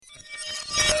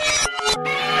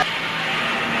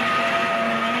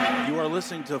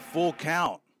listening to Full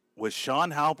Count with Sean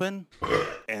Halpin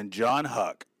and John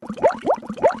Huck.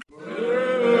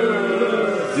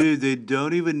 Dude, they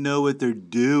don't even know what they're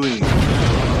doing.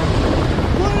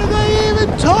 What are they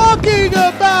even talking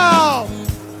about?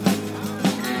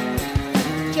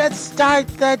 Just start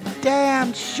the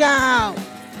damn show.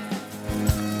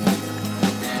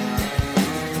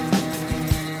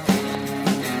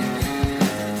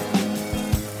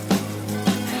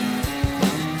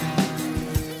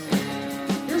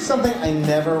 Something I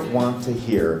never want to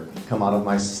hear come out of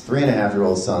my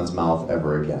 3.5-year-old son's mouth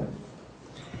ever again.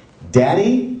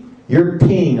 Daddy, you're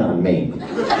peeing on me.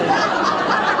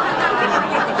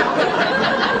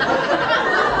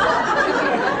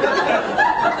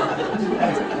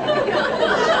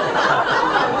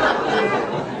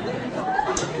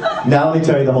 Now let me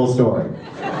tell you the whole story.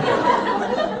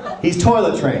 He's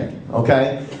toilet trained,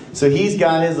 okay? So he's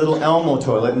got his little Elmo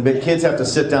toilet, and kids have to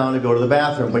sit down to go to the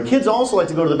bathroom. But kids also like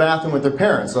to go to the bathroom with their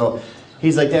parents. So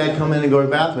he's like, Dad, come in and go to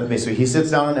the bathroom with me. So he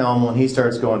sits down in Elmo, and he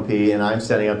starts going pee, and I'm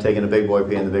standing up taking a big boy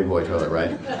pee in the big boy toilet,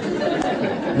 right?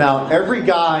 Now, every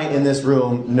guy in this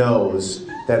room knows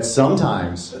that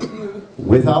sometimes,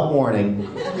 without warning,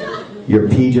 your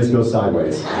pee just goes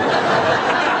sideways.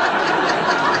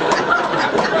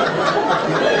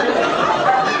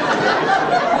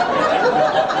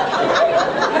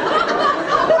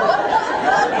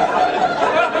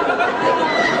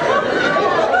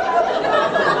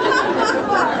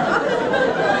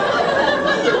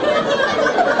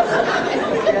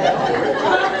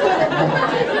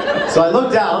 So I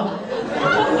look down,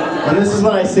 and this is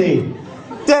what I see.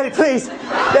 Daddy, please!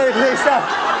 Daddy, please stop!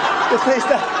 Just please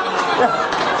stop!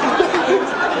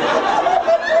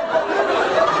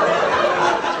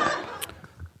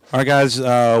 All right, guys,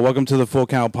 welcome to the Full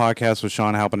Count Podcast with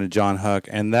Sean Halpin and John Huck.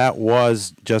 And that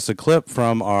was just a clip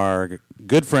from our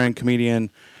good friend,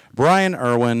 comedian Bryan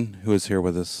Erwin, who is here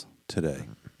with us today.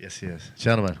 Yes, he is.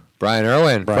 Gentlemen. Bryan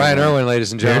Erwin. Bryan Erwin,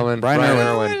 ladies and gentlemen. Bryan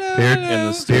Erwin. Beard. In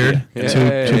the studio.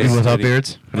 Beard. Two people without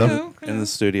beards. Hello. In the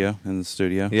studio.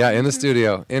 Yeah, in the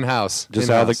studio. In-house.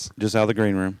 Just out of the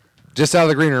green room. Just out of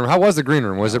the green room. How was the green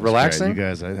room? Was it relaxing? Great. You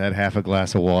guys, I had half a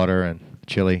glass of water and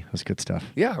chili. It was good stuff.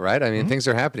 Yeah, right? I mean, things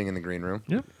are happening in the green room.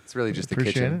 Yep. It's really just the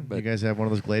Appreciate kitchen. it. But You guys have one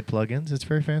of those Glade plugins. It's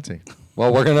very fancy.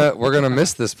 well, we're gonna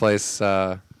miss this place.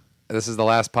 This is the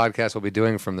last podcast we'll be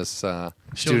doing from this studio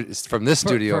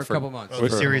for a couple months. The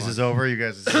series is over. You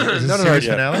guys, is this series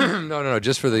finale? No.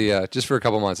 Just for a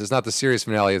couple months. It's not the series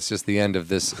finale. It's just the end of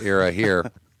this era here.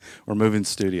 We're moving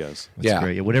studios. That's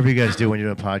great. Whatever you guys do when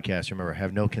you're doing a podcast, remember,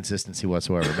 have no consistency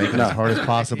whatsoever. Make it as hard as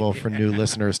possible for new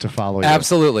listeners to follow you.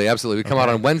 Absolutely. We come out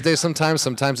on Wednesday sometimes.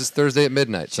 Sometimes it's Thursday at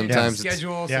midnight. Sometimes it's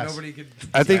schedule so nobody could.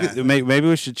 I think maybe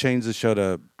we should change the show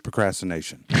to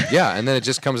procrastination. Yeah, and then it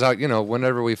just comes out,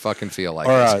 whenever we fucking feel like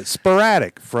or it.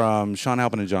 Sporadic from Sean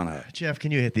Halpin and John Huck. Jeff,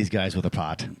 can you hit these guys with a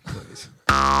pot? Please.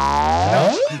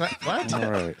 What?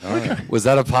 All right. Was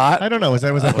that a pot? I don't know. Was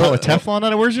that a Teflon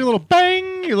on it? Where's your little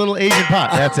bang? Your little Asian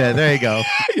pot. That's it. There you go.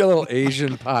 Your little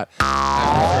Asian pot.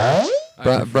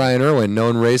 Bryan Erwin,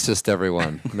 known racist,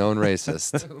 everyone. Known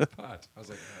racist. Pot. I was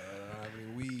like,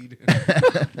 weed.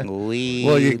 Weed.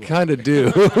 Well, you kind of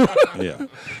do. Yeah. I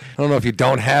don't know if you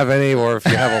don't have any or if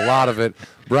you have a lot of it.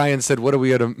 Brian said, what are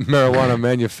we at a marijuana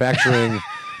manufacturing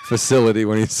facility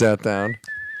when he sat down?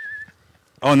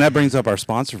 Oh, and that brings up our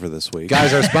sponsor for this week.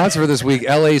 Guys, our sponsor for this week,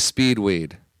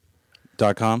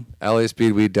 LASpeedweed.com.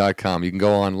 LASpeedweed.com. You can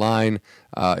go online.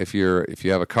 If you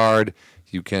have a card,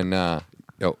 you can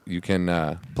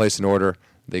place an order.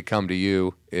 They come to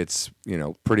you. It's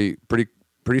pretty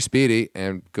speedy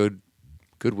and good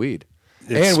weed.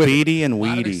 It's speedy and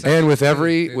weedy. And with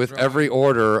every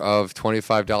order of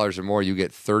 $25 or more, you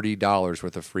get $30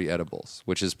 worth of free edibles,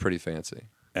 which is pretty fancy.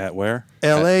 At where?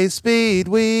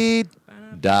 LASpeedweed.com.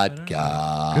 .com. Good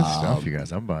stuff, you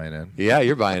guys. I'm buying in. Yeah,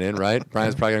 you're buying in, right?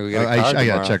 Brian's probably going to go get a card I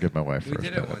got tomorrow. to check with my wife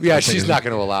first. Yeah, she's not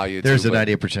going to allow you There's to. a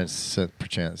 98%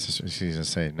 chance she's going to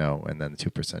say no, and then the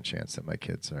 2% chance that my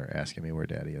kids are asking me where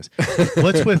daddy is.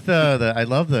 What's with I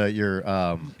love your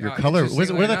color. What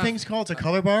are the things called? It's a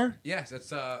color bar? Yes,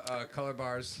 it's color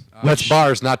bars. That's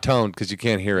bars, not toned, because you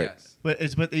can't hear it. Yes. But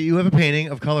you have a painting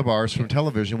of color bars from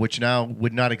television, which now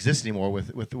would not exist anymore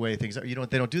with the way things are. They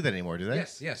don't do that anymore, do they?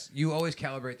 Yes. You always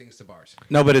calibrate things to bars.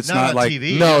 No, but it's not on like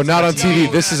TV. No, not on TV.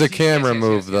 TV. This is a camera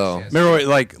move, though. Yes. Remember,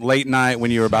 like late night when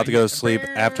you were about to go to sleep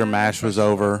after MASH was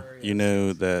over, you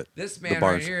knew that This the man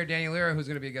bars. right here, Daniel Lira, who's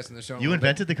going to be a guest on the show. You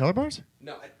invented the color bars?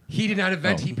 No, he did not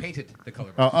invent. He painted the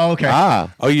color bars. Oh, okay.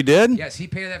 Oh, you did? Yes, he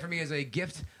painted that for me as a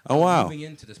gift. Oh, wow. Moving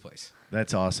into this place.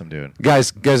 That's awesome, dude.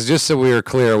 Guys, just so we are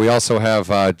clear, we also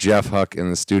have Jeff Huck in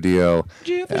the studio.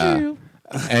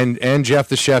 And Jeff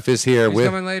the chef is here He's with.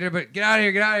 coming later, but get out of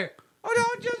here, get out of here. Oh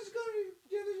no, just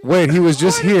Wait, he was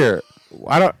just here.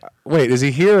 I don't. Wait, is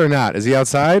he here or not? Is he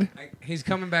outside? He's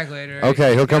coming back later.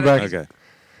 Okay, he'll come back. Okay.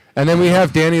 And then we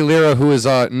have Danny Lira, who is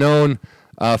known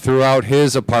throughout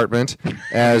his apartment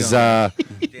as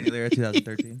Danny Lira,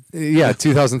 2013.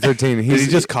 2013. Did he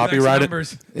just copyright it?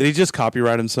 numbers. Did he just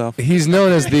copyright himself? He's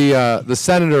known as the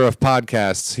senator of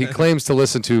podcasts. He claims to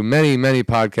listen to many, many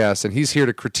podcasts, and he's here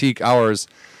to critique ours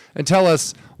and tell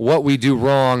us what we do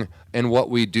wrong and what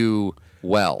we do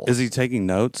well. Is he taking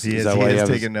notes? He is that why he has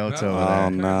taking notes over Oh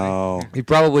there. no! He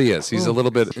probably is. He's a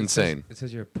little bit insane. It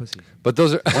says you're a pussy. But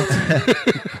those are.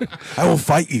 I will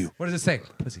fight you. What does it say?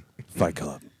 Pussy. Fight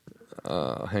Club.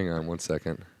 Hang on 1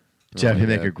 second. Jeff, you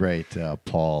make yeah. a great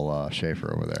Paul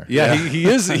Schaefer over there. Yeah, he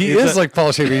is. He is like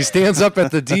Paul Schaefer. He stands up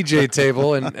at the DJ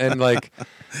table and like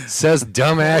says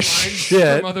dumbass Lines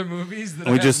shit. from other movies that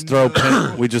We I just have throw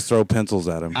no- we just throw pencils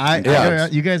at him. Yeah.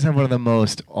 You guys have one of the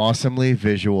most awesomely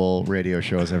visual radio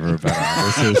shows I've ever been on.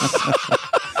 This is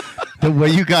the way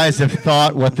you guys have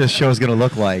thought what this show is going to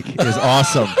look like is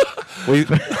awesome.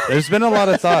 There's been a lot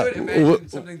of I thought. would imagine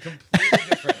something completely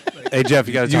different. Like, Hey Jeff,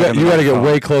 you got to You got to get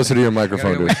way closer to your I gotta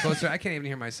microphone, get way dude. closer. I can't even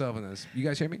hear myself in this. You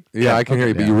guys hear me? Yeah, I can hear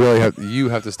you, but you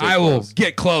have to stay. I will close.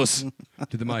 get close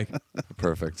to the mic.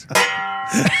 Perfect.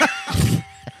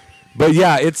 But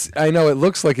yeah, I know it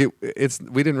looks like it's.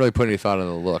 We didn't really put any thought into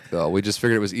the look though. We just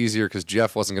figured it was easier because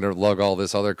Jeff wasn't going to lug all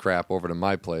this other crap over to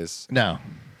my place. No.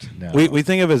 We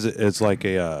think of it as like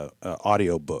a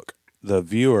audio book. The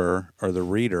viewer or the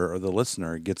reader or the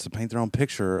listener gets to paint their own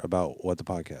picture about what the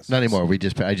podcast is. Not anymore. I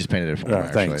just painted it for him. Oh,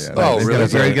 thanks. Actually. Oh, They've got really? a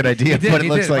very good idea of what it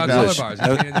looks like about now. color bars. He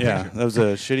painted the Yeah, picture. that was a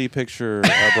shitty picture,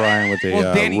 Brian, with a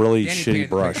Well, Danny really painted shitty the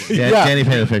brush. picture. Yeah, Yeah. Danny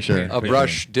painted the picture. A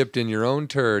brush dipped in your own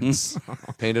turds,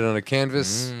 painted on a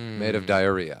canvas made of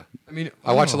diarrhea. I mean,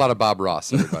 I watch a lot of Bob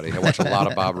Ross, everybody. I watch a lot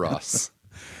of Bob Ross.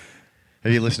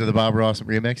 Have you listened to the Bob Ross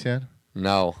remix yet?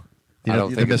 No. You I know,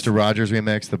 don't the think Mr. Rogers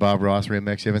remix, the Bob Ross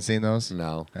remix. You haven't seen those?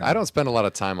 No. Yeah. I don't spend a lot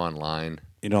of time online.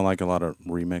 You don't like a lot of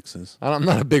remixes? I'm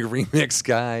not a big remix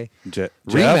guy. Jeff?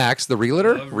 Remax, the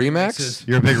realtor? Love Remax? remixes.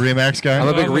 You're a big remix guy? I'm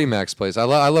a big Love 'em. Remax place. I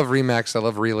love Remax. I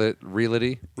love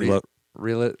reality. You love-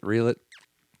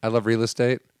 I love real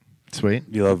estate. Sweet.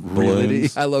 You love Realty.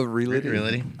 balloons? I love realty.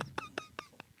 Really?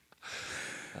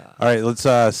 All right, let's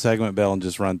segment Bell and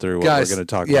just run through what Guys, we're going to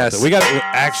talk yes. about. We got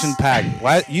action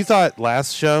packed. You thought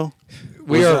last show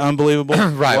We was are- unbelievable,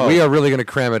 Right, Whoa. we are really going to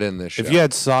cram it in this show. If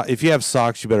you have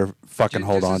socks, you better fucking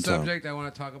hold on Just to a them. subject I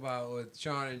want to talk about with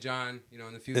Shawn and Jon,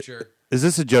 in the future. Is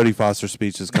this a Jodie Foster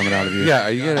speech that's coming out of you? Yeah,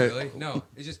 are you No, going to... really? No,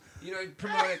 it's just I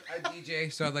promote a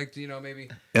DJ, so I'd like to maybe.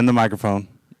 In the microphone.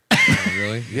 Oh,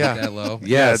 really? Yeah. That low.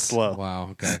 Yeah, it's low. Wow.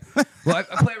 Okay. Well, I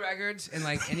play records, and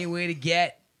any way to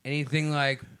get anything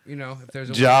if there's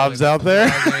a Jobs way, out there?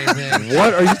 plug anything.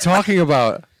 What are you talking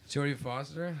about? Jodie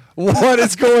Foster. What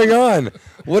is going on?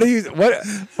 What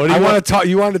I want to talk.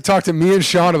 You wanted to talk to me and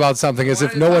Sean about something as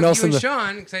if no one else in the.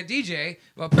 Sean, because I DJ,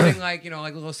 about putting like a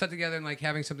little set together and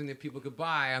having something that people could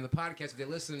buy on the podcast if they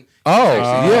listen. Oh, It's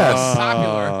actually yes.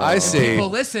 popular. I And see. People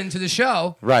listen to the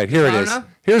show. Right, here it Loud is. enough?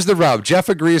 Here's the rub. Jeff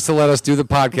agrees to let us do the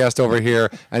podcast over here,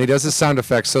 and he does his sound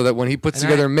effects so that when he puts And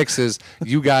together I- mix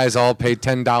you guys all pay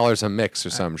 $10 a mix or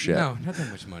some shit. No, not that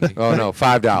much money. Oh, no,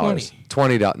 $5.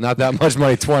 $20. Not that much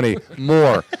money, 20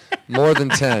 More. More than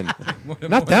 10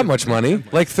 Not that much money.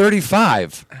 Like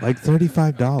 35 Like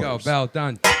 $35. Go, Bell,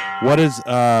 done. What is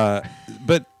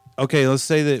but okay, let's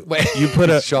say that you put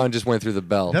a Sean just went through the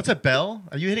bell. That's a bell?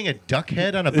 Are you hitting a duck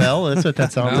head on a bell? That's what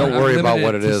that sounds Don't like. worry I'm about limited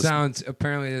what it to is. Sounds.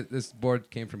 Apparently, this board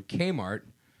came from Kmart,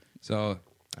 so.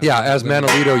 Yeah, as limited-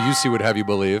 Manolito UC would have you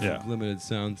believe. Yeah. Limited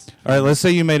sounds. All right, let's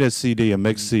say you made a CD, a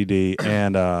mixed CD,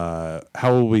 and how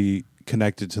will we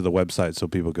connect it to the website so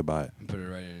people could buy it? Put it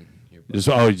right in your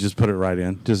You just put it right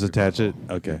in, just attach it.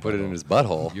 Okay. Put it in his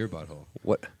butthole. your butthole.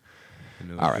 What?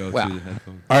 And it'll All right, go well. through the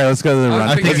headphone. All right, let's go to the I'll run.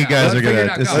 I figure think it you out. guys Let's are figure gonna. it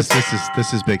out.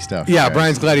 This is big stuff. Yeah, guys.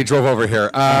 Brian's glad he drove over here.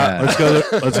 Yeah. Let's go.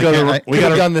 Let's go. We We got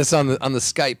have to. done this on the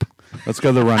Skype. Let's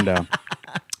go to the rundown.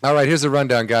 All right, here's the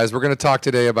rundown, guys. We're going to talk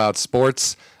today about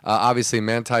sports. Obviously,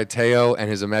 Manti Te'o and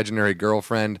his imaginary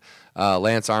girlfriend,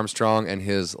 Lance Armstrong, and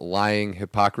his lying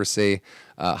hypocrisy.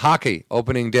 Hockey,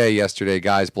 opening day yesterday,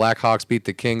 guys. Blackhawks beat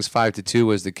the Kings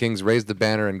 5-2 as the Kings raised the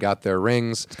banner and got their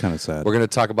rings. It's kind of sad. We're going to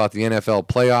talk about the NFL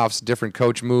playoffs, different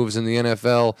coach moves in the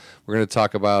NFL. We're going to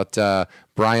talk about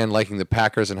Brian liking the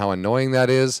Packers and how annoying that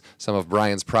is, some of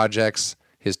Brian's projects,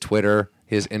 his Twitter,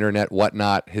 his internet,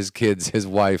 whatnot, his kids, his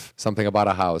wife, something about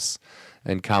a house,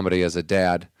 and comedy as a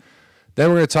dad. Then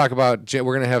we're going to talk about, we're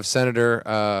going to have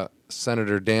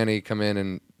Senator Danny come in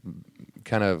and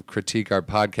kind of critique our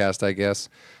podcast, I guess.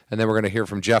 And then we're going to hear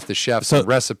from Jeff the chef some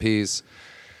recipes.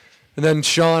 And then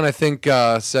Shawn, I think,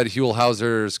 said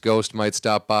Huelhauser's ghost might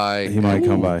stop by. He might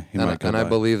come by. And I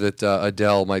believe that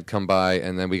Adele might come by.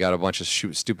 And then we got a bunch of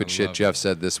stupid shit Jeff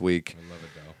said this week.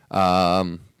 I love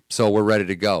Adele. So we're ready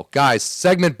to go. Guys,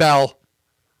 segment bell.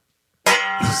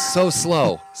 So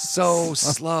slow. So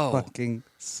slow. Fucking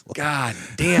slow. God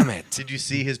damn it. Did you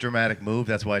see his dramatic move?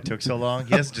 That's why it took so long.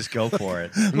 He doesn't just go for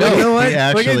it. No, you know what? He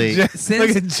actually.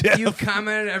 Since you've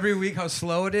commented every week how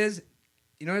slow it is,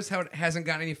 you notice how it hasn't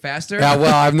gotten any faster? Yeah,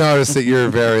 well, I've noticed that you're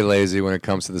very lazy when it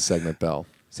comes to the segment bell.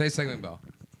 Say segment bell.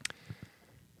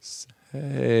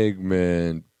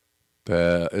 Segment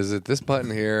bell. Is it this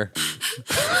button here?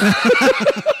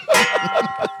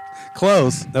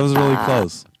 Close. That was really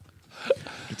close.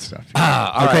 Good stuff.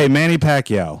 All Okay, right. Manny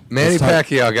Pacquiao. Manny Let's talk-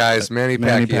 Pacquiao, guys. Manny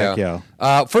Pacquiao.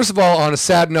 Pacquiao. First of all, on a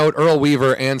sad note, Earl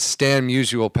Weaver and Stan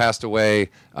Musial passed away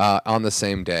on the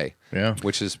same day. Yeah.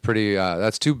 Which is pretty,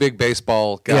 that's two big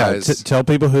baseball guys. Yeah, tell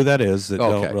people who that is that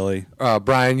Okay. don't really.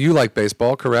 Brian, you like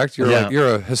baseball, correct? You're Yeah.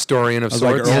 you're a historian of I was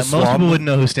like sorts. Earl Yeah, most Swab. people wouldn't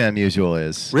know who Stan Musial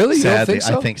is. Really? You Sadly, don't think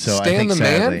so? I think so. Stan I think the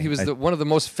sadly. man? He was one of the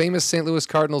most famous St. Louis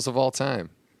Cardinals of all time.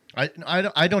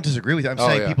 I don't disagree with you. I'm Oh,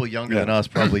 saying yeah. people younger than us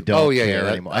probably don't care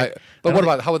anymore. But what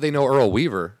about, how would they know Earl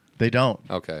Weaver? They don't.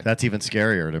 Okay. That's even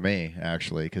scarier to me,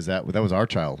 actually, because that was our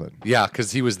childhood. Yeah,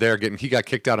 because he was there he got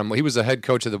kicked out of, he was the head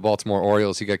coach of the Baltimore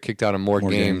Orioles. He got kicked out of more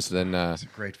games than He's a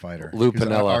great fighter. Lou He was an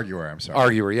Piniella. Arguer, I'm sorry.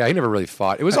 Arguer, yeah. He never really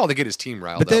fought. It was all to get his team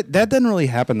riled But up. that doesn't really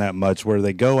happen that much where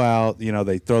they go out,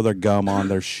 they throw their gum on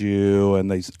their shoe and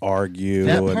they argue.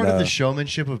 That and, part of the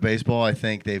showmanship of baseball, I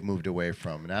think they've moved away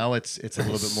from. Now it's a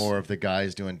little bit more of the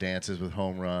guys doing dances with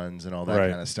home runs and all that Right.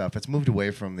 kind of stuff. It's moved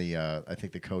away from the. I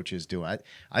think the coaches do. I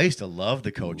used to love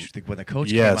the coach. When the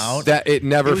coach Yes. came out, That it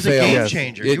never it was failed. a game Yes.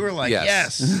 changer. It- You were like,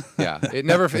 yes. Yeah, it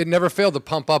never failed to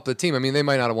pump up the team. I mean, they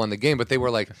might not have won the game, but they were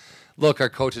like, look, our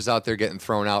coach is out there getting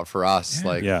thrown out for us.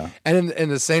 Like, Yeah. And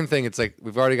the same thing, it's like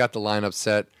we've already got the lineup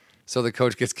set. So the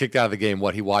coach gets kicked out of the game.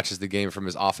 He watches the game from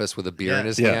his office with a beer Yeah. in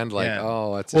his Yeah. hand. Like, Yeah.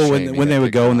 oh, that's a Well, shame. when they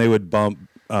would go and they would bump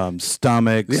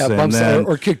stomachs and bumps then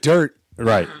or kick dirt.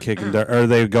 right kicking dirt, or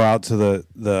they would go out to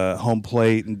the home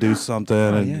plate and do something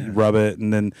and rub it,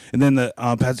 and then the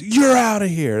umpires, you're out of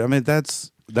here. I mean,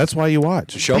 that's why you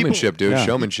watch. Showmanship, dude. Yeah.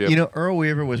 Showmanship. You know, Earl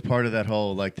Weaver was part of that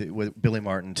whole with Billy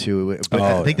Martin too. But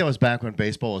I think that was back when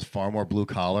baseball was far more blue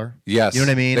collar. Yes. You know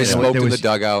what I mean? They And smoked there in was- the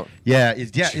dugout. Yeah.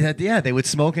 They would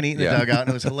smoke and eat in the Yeah. dugout, and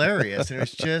it was hilarious. And it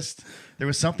was just there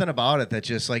was something about it that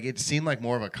just like it seemed like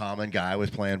more of a common guy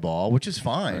was playing ball, which is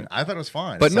fine. I thought it was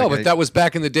fine. But It's no, like but that was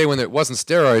back in the day when it wasn't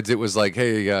steroids. It was like,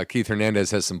 hey, Keith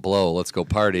Hernandez has some blow. Let's go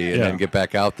party and Yeah. then get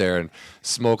back out there and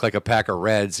smoke like a pack of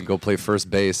Reds and go play first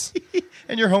base.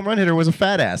 and your home run hitter was a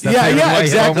fat ass. That's Yeah, the reason why he hit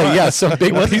exactly. home runs. Yeah, some big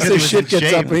It wasn't piece 'cause of he was shit in gets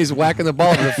shape. up and he's whacking the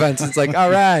ball to the fence. It's like,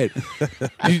 all right,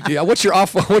 what's your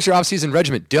off season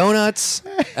regimen? Donuts,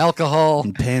 alcohol,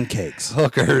 Pancakes.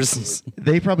 hookers.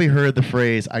 They probably heard the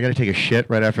phrase "I got to take a shit"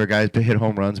 right after a guy hit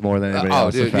home runs more than anybody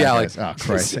else. the dude, fat yeah, guys. like Oh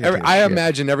Christ! I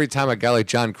imagine every time a guy like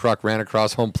John Kruk ran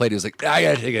across home plate, he was like, I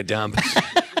gotta take a dump.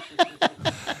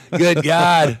 Good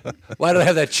God, why did I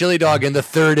have that chili dog in the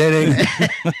third inning?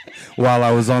 While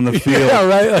I was on the field. Yeah,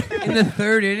 right. Like, In the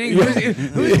third inning?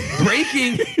 Who's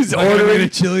breaking? He's Like, I'm gonna ordering get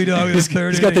a chili dog in the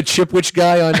third he's got the inning. Chipwich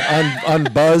guy on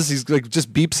buzz. He's like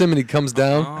just beeps him and he comes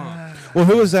down. Well,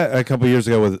 who was that a couple years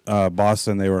ago with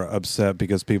Boston? They were upset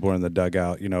because people were in the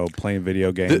dugout, playing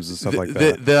video games and stuff like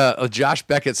that. The Josh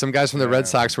Beckett, some guys from the Red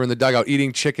Sox were in the dugout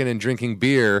eating chicken and drinking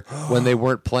beer when they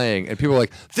weren't playing, and people were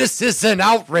like, "This is an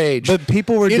outrage." But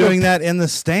people were doing that in the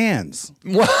stands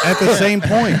at the same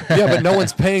point. Yeah, but no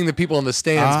one's paying the people in the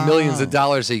stands millions of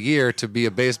dollars a year to be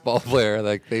a baseball player.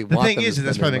 Like they The want thing them is, to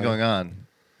that's spend probably their been money. going on.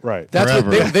 Right. That's what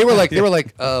forever. they were like. They were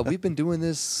like, we've been doing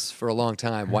this for a long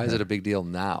time. Why is it a big deal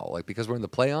now? Like because we're in the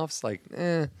playoffs? Like,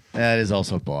 eh. That is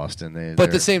also Boston. But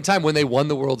at the same time, when they won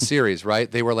the World Series,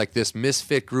 right? They were like this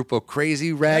misfit group of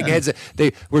crazy ragheads.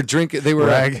 They were drinking. They were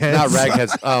Ragheads? not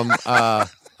ragheads.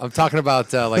 I'm talking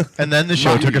about like. and then the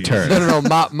show took a turn. No,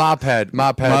 mop head,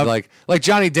 like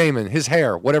Johnny Damon, his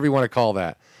hair, whatever you want to call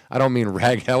that. I don't mean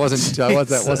rag. That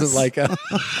wasn't like a.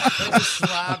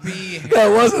 Sloppy. That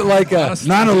wasn't like a.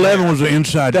 9/11 was an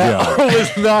inside That job.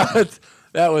 was not.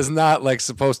 That was not like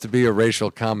supposed to be a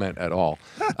racial comment at all.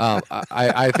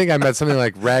 I think I meant something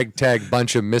like ragtag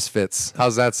bunch of misfits.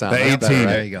 How's that sound? The That's 18. better, right?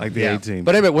 There you go. Like the Yeah. 18.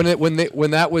 But anyway, when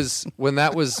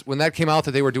that came out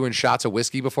that they were doing shots of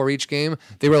whiskey before each game,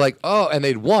 they were like, oh, and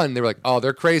they'd won. They were like, oh,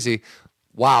 they're crazy.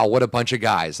 wow, what a bunch of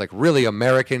guys, like really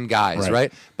American guys,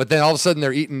 right? But then all of a sudden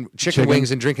they're eating chicken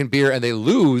wings and drinking beer and they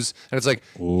lose. And it's like,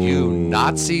 you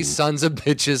Nazi sons of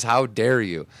bitches, how dare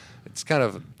you? It's kind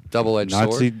of double-edged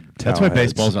sword. That's why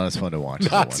baseball's not as fun to watch.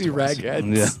 Nazi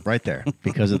ragheads. Yeah. Right there.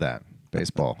 Because of that,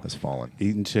 baseball has fallen.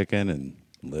 Eating chicken and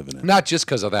living it. Not just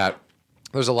because of that.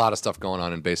 There's a lot of stuff going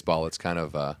on in baseball. It's kind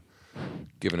of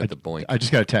giving it the boink. I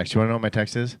just got a text. You want to know what my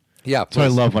text is? Yeah, That's what I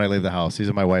please. love when I leave the house. These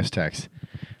are my wife's texts.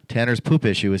 Tanner's poop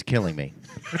issue is killing me.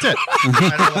 That's it. I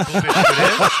don't know what poop issue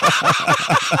it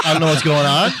is. I don't know what's going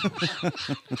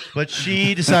on. But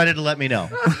she decided to let me know.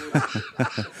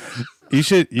 You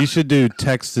should do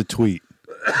text to tweet.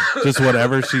 Just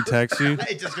whatever she texts you.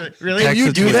 Really? Can you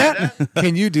Text do it. that?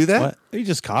 Can you do that? What? You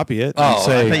just copy it. Oh, and I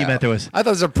say, thought you meant there was. I thought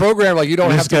it was a program like you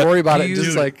don't have to worry about it.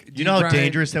 Just like You know how Brian-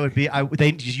 dangerous that would be?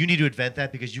 You need to invent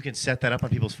that because you can set that up on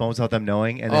people's phones without them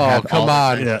knowing. And then oh have come all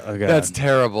on, Yeah, okay. that's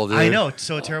terrible, dude. I know. It's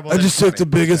so terrible. I just took the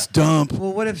biggest dump.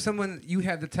 Well, what if you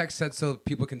have the text set so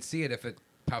people can see it if it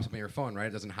pops up on your phone, right?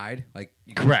 It doesn't hide. Like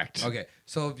Correct. Okay,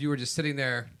 so if you were just sitting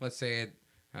there, let's say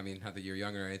not that you're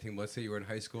young or anything. But let's say you were in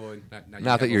high school and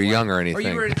Not that you're young or anything. Or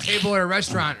you were at a table at a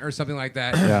restaurant or something like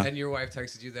that, Yeah. and your wife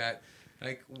texted you that.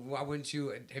 Like, why wouldn't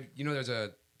you? There's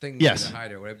a thing Yes. to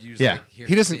hide or whatever. You just, Yeah. like, hear-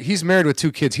 He doesn't. He's married with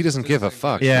 2 kids. He doesn't give a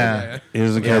fuck. Yeah. He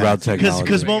doesn't care about technology.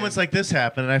 Because moments like this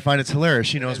happen, and I find it's hilarious.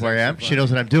 She knows where I am. She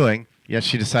knows what I'm doing. Yet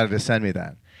she decided to send me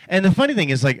that. And the funny thing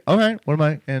is, like, all right, what am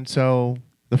I? And so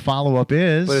the follow up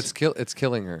is. But it's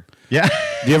killing her. Yeah.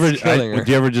 Do you ever killing her.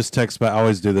 do you ever just text back? I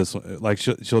always do this. Like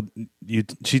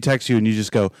she texts you and you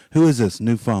just go, "Who is this?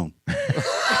 New phone."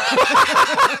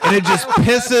 And it just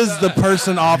pisses the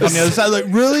person off on the other side. Like,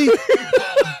 really?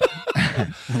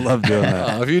 I love doing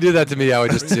that. If you did that to me, I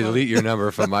would just delete your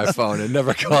number from my phone and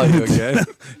never call you again.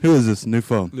 Who is this? New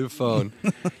phone. New phone.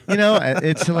 You know,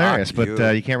 it's hilarious, Fuck but you.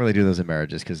 you can't really do those in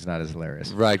marriages because it's not as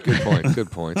hilarious. Right. Good point.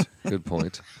 Good point. Good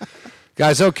point.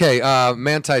 Guys, okay.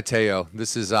 Manti Teo.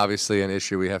 This is obviously an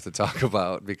issue we have to talk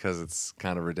about because it's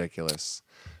kind of ridiculous.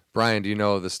 Brian, do you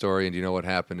know the story and do you know what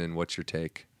happened and what's your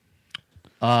take?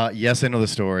 Yes, I know the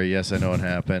story. Yes, I know what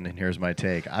happened, and here's my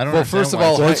take. I don't. Well, understand first of why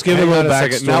all, it's- let's give it a hang on little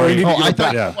second. Now we backstory. need to Oh, give I a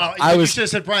thought. Yeah. Well, I you was- should have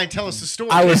said, Brian, tell us the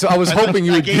story. I was hoping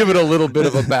you would give it a little bit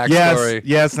of a backstory.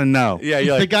 Yes and no. Yeah,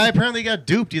 you're The like guy apparently got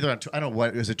duped either on I don't know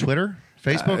what was it Twitter,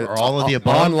 Facebook, or all of the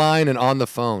above online and on the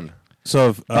phone. So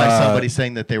if, by somebody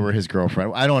saying that they were his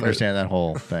girlfriend. I don't understand that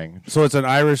whole thing. So it's an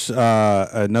Irish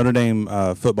a Notre Dame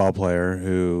football player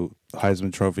who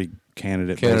Heisman Trophy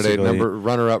candidate basically.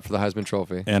 runner up for the Heisman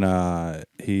Trophy. And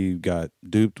he got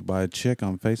duped by a chick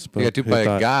on Facebook. He got duped who by a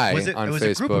thought- guy Was it? on It was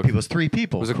Facebook. a group of people. It was 3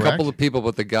 people. It was a correct? couple of people,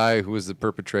 but the guy who was the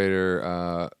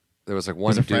perpetrator, there was like one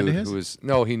Was a dude friend of his? who was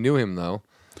he knew him though.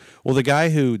 Well, the guy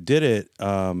who did it,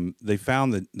 they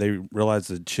found that they realized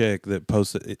the chick that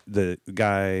posted it, the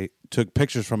guy took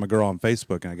pictures from a girl on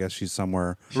Facebook, and I guess she's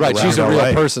somewhere. Right, around she's a real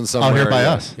LA. person somewhere. Out here by yeah.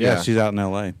 us. Yeah, she's out in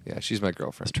L.A. Yeah, she's my Let's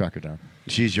girlfriend. track her down.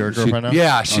 She's your girlfriend now?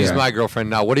 Yeah, she's Okay. my girlfriend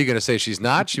now. What are you going to say? She's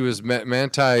not? She was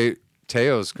Manti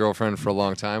Teo's girlfriend for a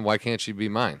long time. Why can't she be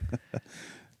mine?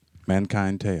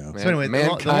 Mankind Teo. So anyway, the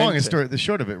Mankind- longest story, the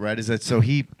short of it, right, is that so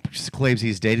he claims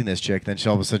he's dating this chick, then she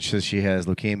all of a sudden says she has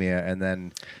leukemia, and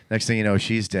then next thing you know,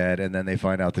 she's dead, and then they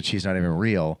find out that she's not even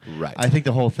real. Right. I think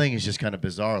the whole thing is just kind of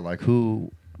bizarre. Like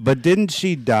who? But didn't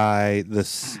she die?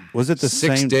 Was it the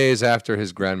 6 same days after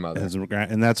his grandmother.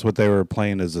 And that's what they were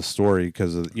playing as a story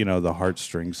because of the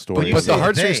heartstring story. But the say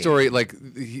heartstring they. story,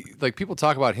 like people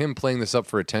talk about him playing this up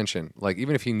for attention. Like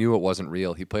even if he knew it wasn't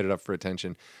real, he played it up for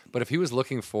attention. But if he was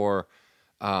looking for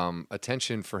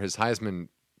attention for his Heisman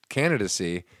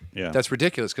candidacy, Yeah. that's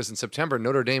ridiculous. Because in September,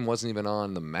 Notre Dame wasn't even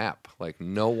on the map. Like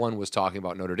no one was talking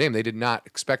about Notre Dame. They did not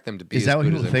expect them to be. Is as that what good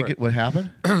people as they think were. it would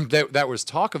happen? that was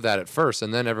talk of that at first,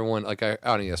 and then everyone out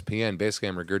on ESPN. Basically,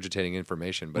 I'm regurgitating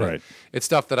information, but Right. it's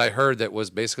stuff that I heard that was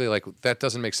basically like that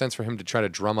doesn't make sense for him to try to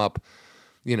drum up,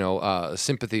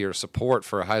 sympathy or support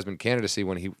for a Heisman candidacy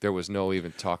when there was no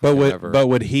even talk. But of him would ever.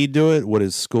 would he do it? Would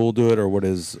his school do it, or would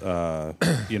his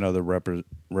the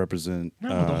represent? No,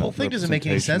 the whole thing doesn't make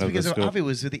any sense representation of the because school? obviously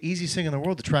it was the easiest thing in the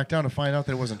world to track down and find out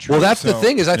that it wasn't true. Well, that's the So-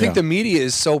 thing is I think Yeah. the media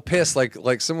is so pissed.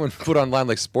 Like someone put online,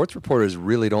 like sports reporters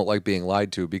really don't like being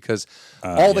lied to because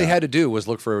all they had to do was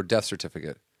look for a death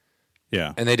certificate.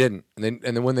 Yeah, And they didn't. And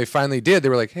then when they finally did, they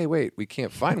were like, hey, wait, we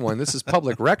can't find one. This is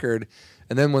public record.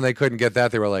 And then when they couldn't get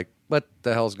that, they were like, what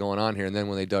the hell's going on here? And then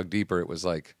when they dug deeper, it was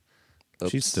like,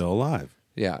 oops. she's still alive.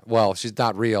 Yeah. Well, she's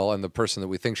not real, and the person that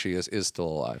we think she is still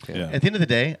alive. Yeah. At the end of the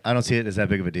day, I don't see it as that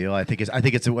big of a deal. I think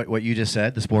it's what you just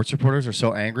said. The sports reporters are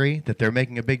so angry that they're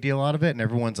making a big deal out of it, and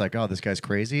everyone's like, "Oh, this guy's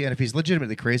crazy." And if he's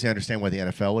legitimately crazy, I understand why the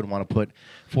NFL would want to put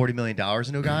 $40 million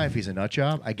into a guy if he's a nut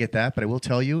job. I get that, but I will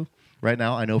tell you right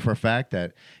now, I know for a fact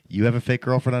that you have a fake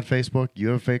girlfriend on Facebook. You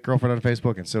have a fake girlfriend on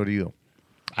Facebook, and so do you.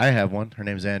 I have one. Her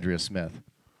name's Andrea Smith.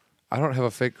 I don't have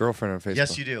a fake girlfriend on Facebook.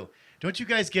 Yes, you do. Don't you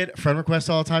guys get friend requests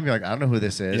all the time? You're like, I don't know who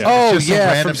this is. Yeah. Oh, It's just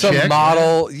yeah, from some chick.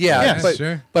 model. Yeah, Yes. but,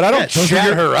 Sure. but I don't those are chat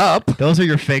your- her up. Those are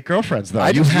your fake girlfriends, though. I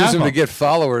You just have use them to them. get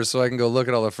followers so I can go look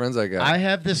at all the friends I got. I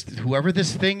have this, whoever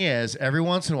this thing is, every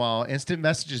once in a while, instant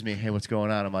messages me, hey, what's going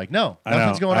on? I'm like, no, I know.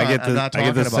 nothing's going on. I get I'm not I talking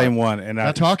get the about same it. one, and I'm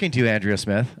not talking to you, Andrea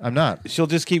Smith. I'm not. she'll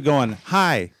just keep going,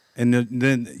 hi, and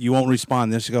then you won't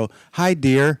respond. Then she'll go, hi,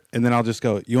 dear, and then I'll just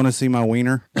go, you want to see my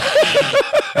wiener?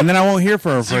 And then I won't hear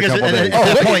from her for a couple at days.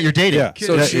 that point, you're dating. Yeah.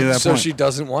 so Yeah, she, at that so point. she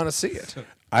doesn't want to see it.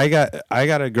 I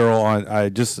got a girl on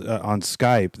on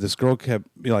Skype. This girl kept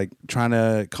like trying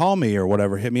to call me or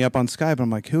whatever, hit me up on Skype. I'm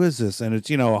like, who is this? And it's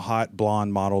a hot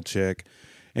blonde model chick,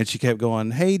 and she kept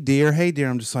going, hey dear.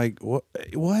 I'm just like,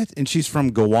 what? And she's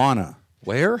from Gowanna.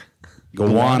 Where?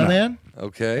 Gowanna, man?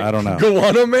 Okay. I don't know.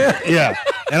 Gowanna man? Yeah,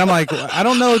 and I'm like, I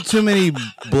don't know too many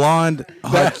blonde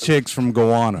hot chicks from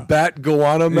Gowanna. Bat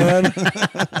Gowanna man?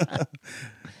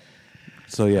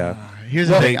 So yeah, Here's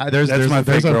the thing. that's my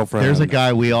fake girlfriend. There's a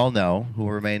guy we all know who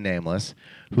will remain nameless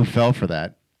who fell for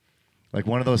that. Like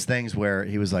one of those things where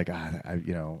he was like, I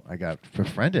got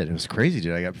befriended. It was crazy,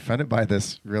 dude. I got befriended by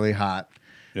this really hot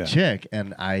chick,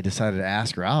 and I decided to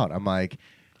ask her out. I'm like,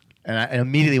 and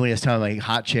immediately when he was telling me, like,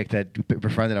 hot chick that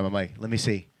befriended him, I'm like, let me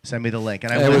see. Send me the link.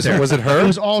 And I went there. Was it her? It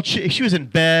was all she was in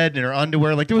bed in her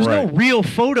underwear. Like there was no Right. real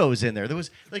photos in there. There was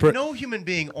like no human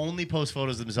being only posts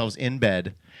photos of themselves in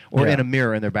bed or in a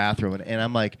mirror in their bathroom. And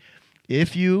I'm like, if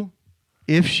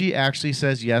she actually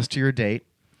says yes to your date,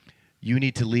 you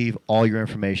need to leave all your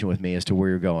information with me as to where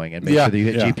you're going and make sure that you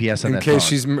hit GPS on In that case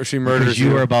phone. she murders because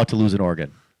you are about to lose an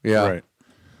organ. Yeah. Right.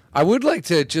 I would like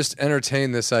to just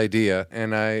entertain this idea,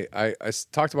 and I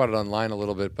talked about it online a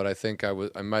little bit, but I think I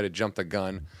might have jumped the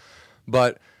gun.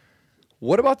 But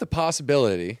what about the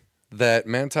possibility that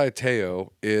Manti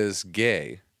Te'o is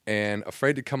gay and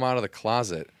afraid to come out of the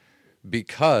closet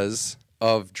because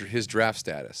of his draft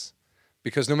status?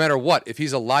 Because no matter what, if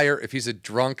he's a liar, if he's a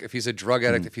drunk, if he's a drug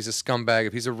addict, if he's a scumbag,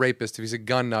 if he's a rapist, if he's a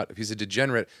gun nut, if he's a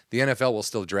degenerate, the NFL will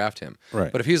still draft him. Right.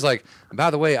 But if he's like,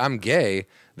 by the way, I'm gay,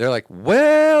 they're like,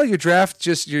 well, your draft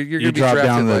you're You gonna be drop drafted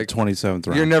down the like 27th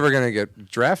round. you're never gonna get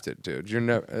drafted, dude. You're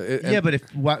never.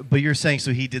 But you're saying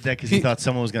so he did that because he thought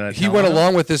someone was going to. He went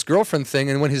along with this girlfriend thing,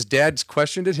 and when his dad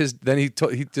questioned it, then he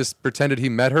just pretended he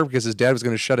met her because his dad was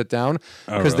going to shut it down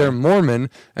because they're Mormon,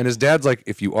 and his dad's like,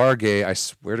 if you are gay, I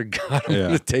swear to God, I'm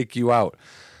going to take you out.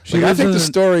 Like, I think the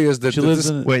story is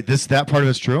that Wait, that part of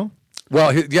it's true?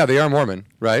 well, yeah, they are Mormon,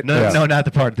 right? No, not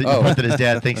the part. The part that his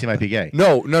dad thinks he might be gay.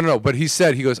 No. But he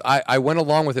goes, I went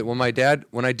along with it when I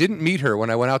didn't meet her, when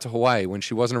I went out to Hawaii, when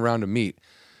she wasn't around to meet,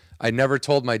 I never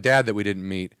told my dad that we didn't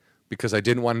meet because I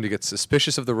didn't want him to get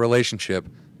suspicious of the relationship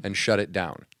and shut it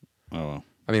down. Oh, well.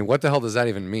 I mean, what the hell does that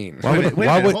even mean? Wait a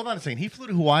minute. Hold on a second. He flew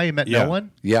to Hawaii and met Yeah. no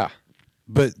one Yeah.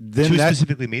 But then to that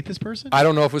specifically meet this person? I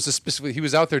don't know if it was a specific. He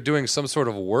was out there doing some sort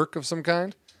of work of some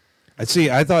kind.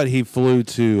 I thought he flew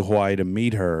to Hawaii to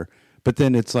meet her, but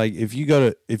then it's like if you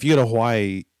go to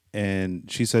Hawaii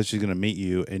and she says she's going to meet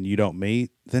you and you don't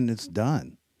meet, then it's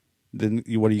done. Then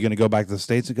what are you going to go back to the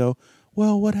States and go,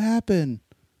 well, what happened?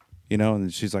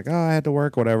 And she's like, oh, I had to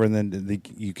work, whatever, and then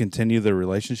you continue the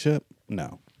relationship?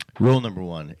 No. Rule number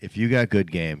one: if you got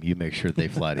good game, you make sure they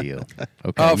fly to you.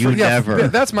 Okay,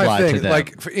 That's my fly to thing. them.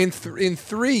 Like in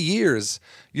 3 years,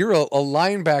 you're a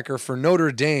linebacker for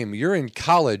Notre Dame. You're in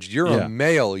college. You're a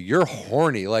male. You're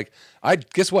horny. Like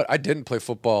guess what? I didn't play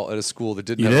football at a school that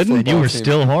didn't. You have didn't? A and football you were team.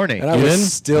 still horny. And I You was didn't?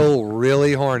 still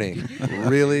really horny.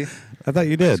 Really. I thought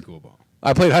you did. School ball.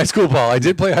 I played high school ball. I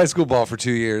did play high school ball for 2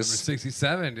 years.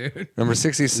 67, dude. Number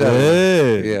 67.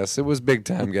 Hey. Yes, it was big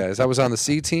time, guys. I was on the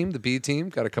C team, the B team,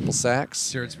 got a couple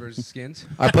sacks. Shirts versus skins.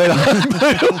 I played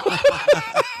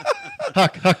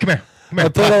Huck, come here. I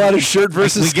played a lot of shirt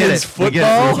versus We get skins it. We get it.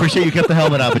 We football. appreciate you kept the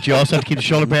helmet on, but you also have to keep the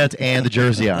shoulder pads and the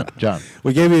jersey on, John.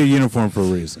 We gave you a uniform for a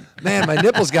reason. Man, my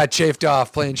nipples got chafed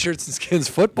off playing shirts and skins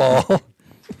football.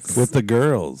 With the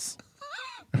girls.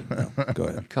 Go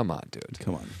ahead. Come on, dude.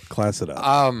 Come on. Class it up.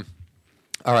 All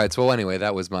right. So anyway,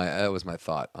 that was my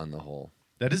thought on the whole.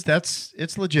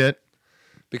 It's legit.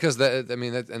 Because that's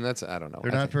I don't know.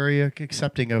 They're I not think- very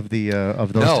accepting of of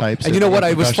those no. types. And you know what?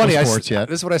 It was funny. Sports yet.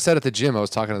 This is what I said at the gym. I was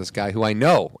talking to this guy who I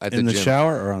know at In the gym.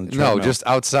 shower or on the No, treadmill? just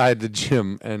outside the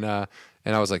gym. And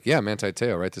And I was like, yeah, Manti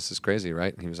Te'o, right? This is crazy,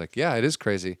 right? And he was like, yeah, it is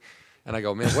crazy. And I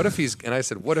go, man, what if he's, and I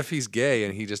said, what if he's gay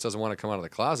and he just doesn't want to come out of the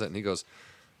closet? And he goes,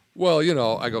 well, you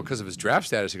know, I go, because of his draft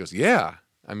status. He goes, yeah.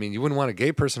 I mean, you wouldn't want a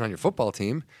gay person on your football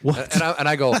team. What? And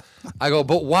I go,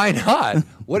 but why not?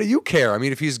 What do you care? I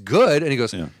mean, if he's good, and he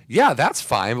goes, yeah, that's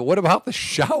fine. But what about the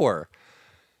shower?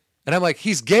 And I'm like,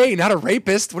 he's gay, not a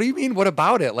rapist. What do you mean? What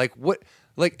about it? Like what?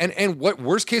 Like and what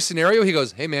worst case scenario? He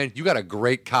goes, hey man, you got a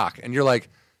great cock, and you're like,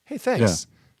 hey, thanks. Yeah.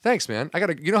 Thanks, man. I got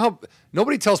to, you know how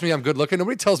nobody tells me I'm good looking.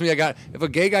 Nobody tells me if a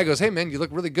gay guy goes, hey, man, you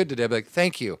look really good today, I'd be like,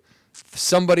 thank you.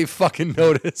 Somebody fucking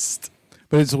noticed.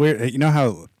 But it's weird. You know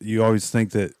how you always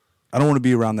think that I don't want to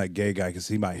be around that gay guy because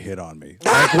he might hit on me.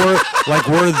 Like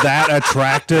we're that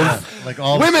attractive. Yeah. Like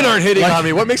all women aren't hitting on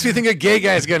me. What makes me think a gay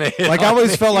guy's gonna hit? Like I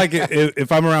always felt like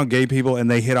if I'm around gay people and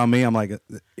they hit on me, I'm like,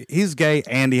 he's gay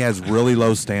and he has really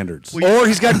low standards, or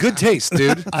he's got good taste,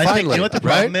 dude. I think you know what the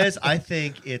problem is. I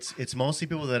think it's mostly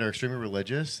people that are extremely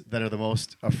religious that are the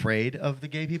most afraid of the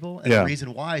gay people, and the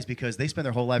reason why is because they spend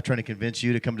their whole life trying to convince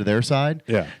you to come to their side.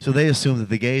 Yeah. So they assume that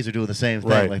the gays are doing the same thing.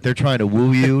 Right. Like they're trying to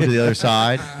woo you to the other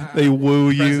side. They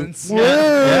woo Presence. you. Woo!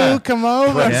 Yeah. Come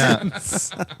over.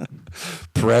 Presents. Yeah.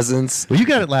 Presents. Well, you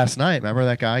got it last night. Remember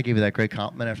that guy gave you that great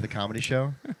compliment after the comedy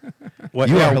show? What?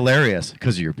 You are hilarious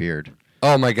because of your beard.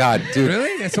 Oh my God, dude!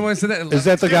 Really? Someone said that. Is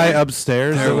that the guy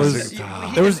upstairs?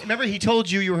 Remember, he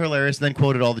told you were hilarious, and then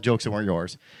quoted all the jokes that weren't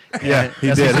yours. Yeah,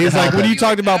 he did. He's like, when you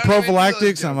talked about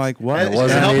prophylactics, I'm like, what? It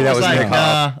wasn't me. That was like,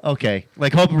 nah, okay.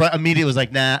 Like Hope immediately was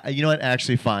like, nah. You know what?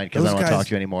 Actually, fine, because I don't want to talk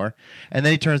to you anymore. And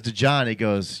then he turns to John. And he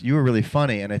goes, "You were really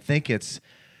funny, and I think it's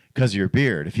because of your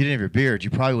beard. If you didn't have your beard, you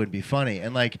probably wouldn't be funny."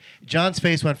 And like John's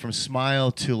face went from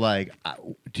smile to like,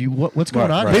 what's going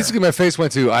on? Basically, my face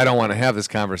went to, I don't want to have this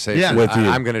conversation with you.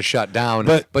 I'm going to shut down.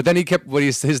 But then he kept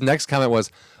his next comment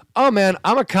was, oh man,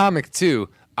 I'm a comic too.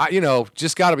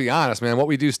 Just got to be honest, man. What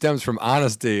we do stems from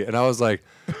honesty. And I was like,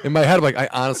 in my head, I'm like, I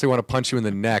honestly want to punch you in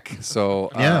the neck.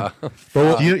 So yeah.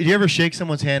 Do you ever shake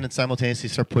someone's hand and simultaneously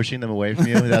start pushing them away from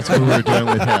you? That's what we were doing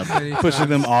with him. Pushing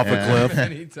them off a cliff.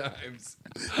 Many times.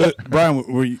 But Brian,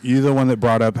 were you the one that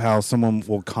brought up how someone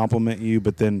will compliment you,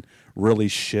 but then really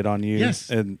shit on you? Yes.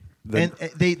 And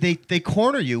they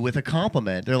corner you with a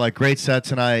compliment. They're like, "Great set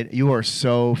tonight. You are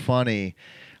so funny.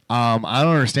 I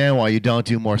don't understand why you don't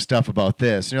do more stuff about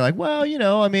this." And you're like, "Well,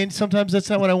 I mean, sometimes that's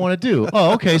not what I want to do."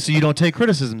 Oh, okay. So you don't take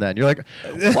criticism then? You're like,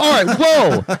 "All right,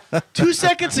 whoa. 2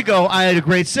 seconds ago, I had a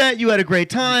great set. You had a great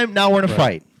time. Now we're in a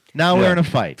fight." Now we're in a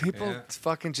fight. People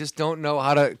fucking just don't know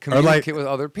how to communicate with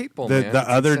other people, man. The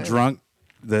other drunk,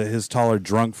 his taller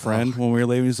drunk friend when we were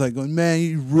leaving, he's like, going, "Man,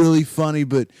 you're really funny,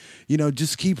 but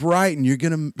just keep writing. You're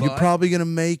probably gonna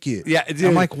make it." Yeah, dude.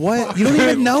 I'm like, "What? You don't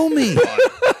even know me.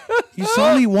 You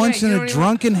saw me once in a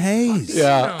drunken haze."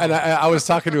 Yeah, and I was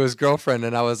talking to his girlfriend,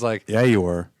 and I was like, "Yeah, you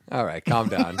were." All right, calm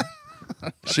down.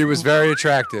 She was very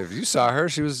attractive. You saw her;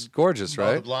 she was gorgeous,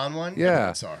 right? The blonde one. Yeah,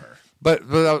 I saw her. But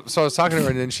so I was talking to her,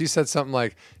 and then she said something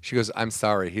like, she goes, "I'm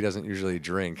sorry, he doesn't usually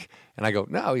drink." And I go,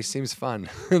 "No, he seems fun."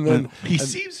 And then he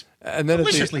seems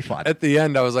deliciously fun. At the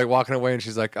end, I was like walking away, and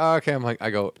she's like, "Oh, okay." I'm like, I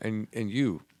go, and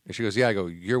you? And she goes, "Yeah." I go,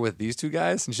 "You're with these two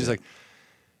guys?" And she's like,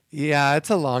 "Yeah,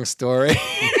 it's a long story."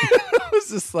 I was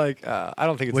just like, I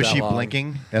don't think it's was that she long.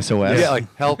 Blinking SOS? Yeah,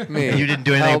 like, help me. And you didn't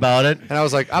do anything about it? And I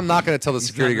was like, I'm not going to tell the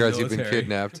security guards you've been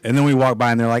kidnapped. And then we walk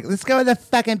by and they're like, "Let's go to the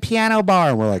fucking piano bar."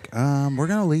 And we're like, we're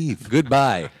going to leave.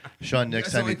 Goodbye. Sean,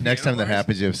 next time that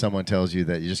happens, if someone tells you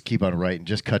that, you just keep on writing,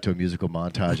 just cut to a musical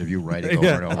montage of you writing over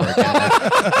and over again,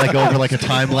 like over like a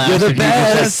time lapse. You're the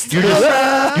best. You're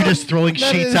just throwing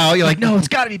sheets out. You're like, no, it's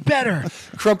got to be better.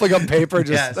 Crumpling up paper,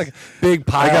 just like big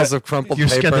piles of crumpled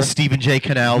paper. You're got the Stephen J.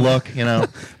 Cannell look,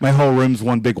 My whole room's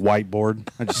one big whiteboard.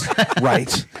 I just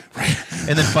write.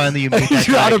 And then finally you meet that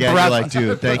you're guy out of again. breath. You're like,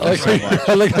 dude, thank you so much.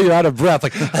 I like how you're out of breath.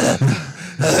 Like,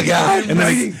 oh God. And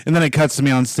then it cuts to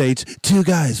me on stage. Two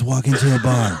guys walk into a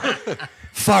bar.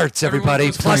 Farts,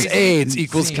 everybody. Plus AIDS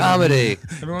equals scene. comedy.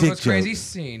 Everyone Dick goes crazy. joke.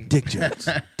 Scene. Dick jokes.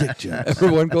 Dick jokes.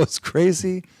 Everyone goes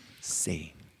crazy.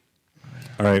 Scene.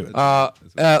 All right.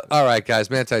 All right,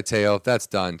 guys. Manti Te'o. That's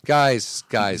done. Guys.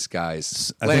 I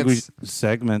think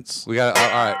segments. We got. All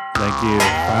right. Thank you.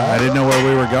 I didn't know where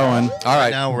we were going. All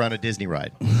right. Now we're on a Disney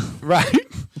ride. Right.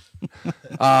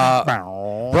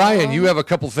 Brian, you have a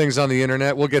couple things on the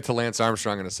internet. We'll get to Lance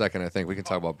Armstrong in a second. I think we can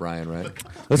talk about Brian, right?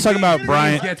 Let's talk about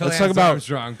Brian. Get to Let's Lance talk about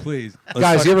Armstrong, please.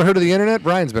 Guys, you ever heard of the internet?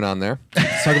 Brian's been on there.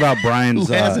 Let's talk about Brian's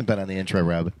Who hasn't been on the intro,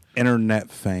 Rob? internet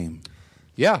fame.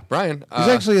 Yeah, Brian. He's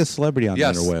actually a celebrity on the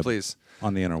interweb. Yes, please.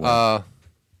 On the interweb.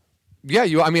 Yeah,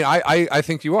 you. I mean, I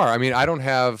think you are. I mean, I don't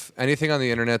have anything on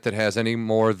the internet that has any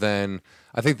more than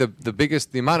I think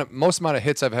the most amount of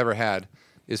hits I've ever had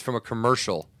is from a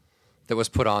commercial that was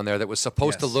put on there that was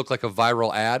supposed to look like a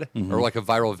viral ad or like a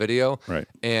viral video. Right.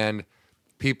 And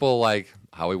people like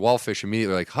Howie Wallfish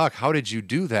immediately like, Huck, how did you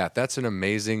do that? That's an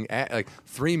amazing ad. Like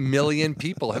 3 million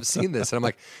people have seen this. And I'm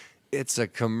like, it's a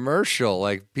commercial.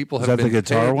 Like people have that been the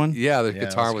guitar paid- one? Yeah, the Yeah,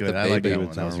 guitar that's with good. the I like baby. that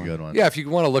one. That was a good one. Yeah, if you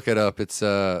want to look it up, it's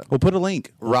We'll put a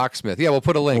link. Rocksmith. Yeah, we'll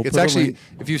put a link. We'll It's put a actually, link.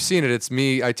 if you've seen it, it's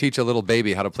me. I teach a little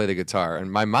baby how to play the guitar,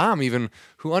 and my mom, even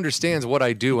who understands what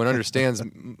I do and understands,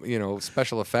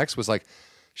 special effects, was like,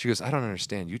 she goes, I don't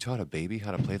understand. You taught a baby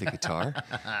how to play the guitar?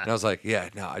 And I was like, yeah.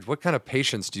 No. What kind of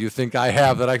patience do you think I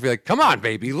have that I can be like, come on,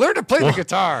 baby, learn to play the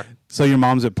guitar? So your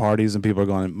mom's at parties and people are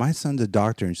going, my son's a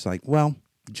doctor. And she's like, well,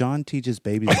 John teaches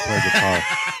babies to play guitar.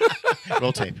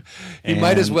 Roll tape. He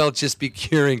might as And- well just be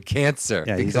curing cancer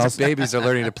Yeah, he's because also- babies are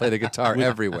learning to play the guitar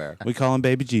everywhere. We call him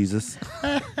Baby Jesus.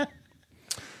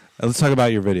 Let's talk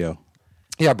about your video.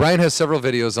 Yeah, Brian has several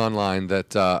videos online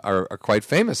that are quite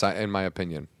famous, in my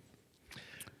opinion.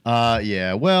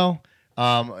 Yeah. Well,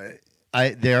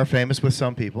 they are famous with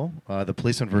some people. The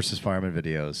policeman versus fireman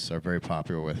videos are very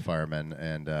popular with firemen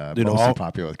and Dude, mostly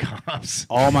popular with cops.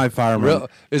 All my firemen. Real,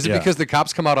 is it Yeah. because the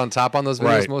cops come out on top on those videos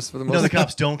Right. most for the most? No, the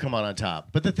cops don't come out on top.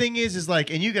 But the thing is like,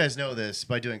 and you guys know this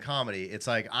by doing comedy. It's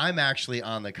like I'm actually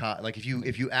on the cop. Like if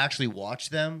you actually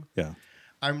watch them, Yeah.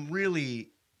 I'm really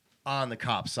on the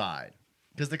cop side.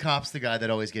 Because the cop's the guy that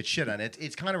always gets shit on it.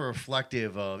 It's kind of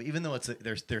reflective of, even though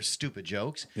they're stupid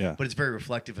jokes, Yeah. but it's very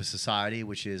reflective of society,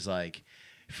 which is like,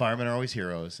 firemen are always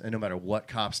heroes, and no matter what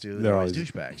cops do, they're They're always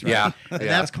always- douchebags. Right? Yeah, and yeah.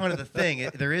 that's kind of the thing.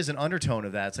 There is an undertone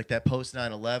of that. It's like that post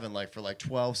 9/11, like for like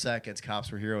 12 seconds, cops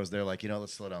were heroes. They're like,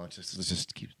 let's slow down.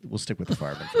 We'll stick with the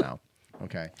firemen for now.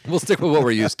 Okay. We'll stick with what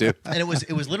we're used to. And it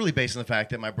was literally based on the fact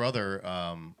that my brother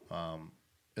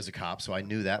is a cop, so I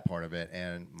knew that part of it.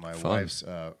 And my wife's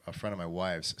a friend of my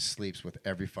wife's sleeps with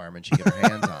every fireman she gets her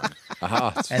hands on.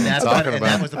 That's And what that's I'm talking and about.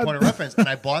 that was the point of reference. And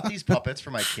I bought these puppets for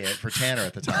my kid, for Tanner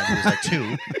at the time, who was like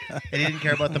 2, and he didn't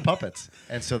care about the puppets.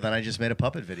 And so then I just made a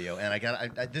puppet video, and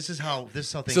this is how things.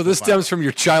 So this go viral. stems from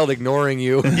your child ignoring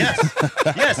you,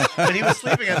 Yes. When he was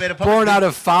sleeping, I made a puppet. born video. out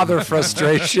of father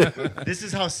frustration. This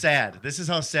is how sad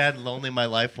and lonely my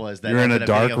life was. That You're in ended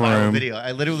a up being dark viral room. Video.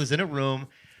 I literally was in a room.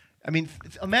 I mean,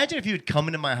 imagine if you had come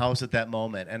into my house at that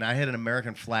moment, and I had an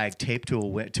American flag taped to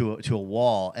a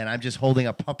wall, and I'm just holding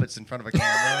up puppets in front of a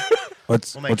camera.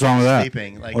 What's While my what's kid wrong with is that?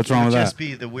 Sleeping. Like, What's it wrong would with just that?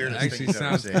 be the weirdest Actually thing you've ever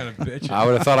sounds seen. kind of bitchy. I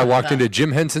would have thought I walked into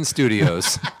Jim Henson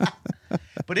Studios.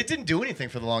 But it didn't do anything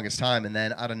for the longest time, and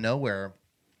then out of nowhere,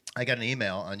 I got an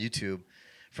email on YouTube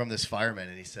from this fireman,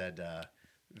 and he said,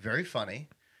 "Very funny,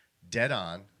 dead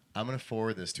on. I'm going to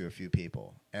forward this to a few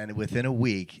people." And within a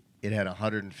week, it had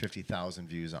 150,000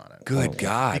 views on it. Good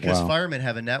God. Because Wow. firemen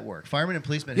have a network. Firemen and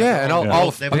policemen Yeah, have and their own all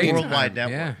world- they have a big worldwide time,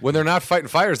 network. yeah. When they're not fighting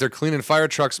fires, they're cleaning fire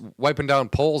trucks, wiping down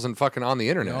poles, and fucking on the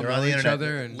internet. Yeah. They're on the Know each internet.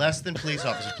 other and- Less than police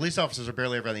officers. Police officers are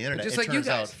barely ever on the internet. Just It like you turns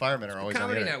out guys. firemen are always on the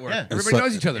Comedy internet. network. Yeah. Everybody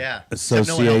knows each other. Yeah. Except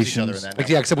no one knows each other in that Like,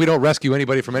 yeah, network. except we don't rescue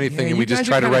anybody from anything, and we just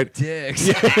try to write. dicks.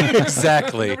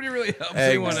 Exactly. Nobody really helps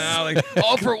anyone out. Like,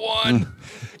 all for one.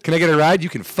 Can I get a ride? You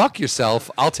can fuck yourself.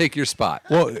 I'll take your spot.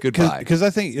 Well, Goodbye. Because I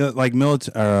think like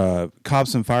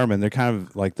cops and firemen, they're kind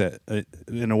of like that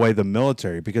in a way, the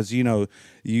military, because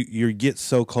you get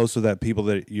so close with that people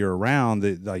that you're around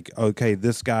that like, okay,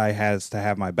 this guy has to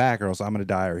have my back or else I'm going to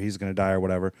die or he's going to die or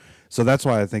whatever. So that's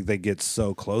why I think they get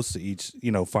so close to each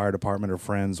fire department or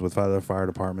friends with other fire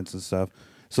departments and stuff.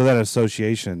 So that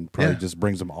association probably just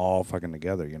brings them all fucking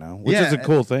together, which is a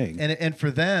cool thing. And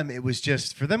for them, it was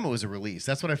a release.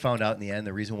 That's what I found out in the end.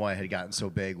 The reason why it had gotten so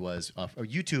big was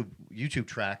YouTube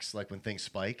tracks like when things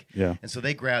spike. Yeah. And so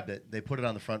they grabbed it. They put it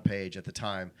on the front page at the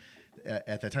time.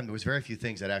 At that time, there was very few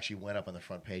things that actually went up on the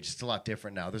front page. It's a lot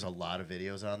different now. There's a lot of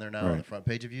videos on there now on the front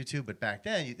page of YouTube. But back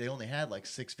then, they only had like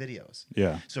 6 videos.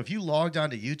 Yeah. So if you logged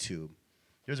onto YouTube,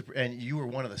 and you were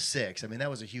one of the 6. I mean, that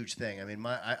was a huge thing. I mean,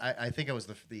 I think I was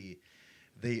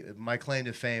my claim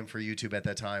to fame for YouTube at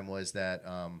that time was that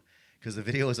because the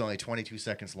video was only 22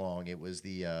 seconds long, it was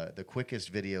the quickest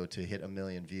video to hit 1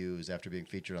 million views after being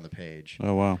featured on the page.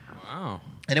 Oh wow. Wow.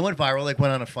 And it went viral, like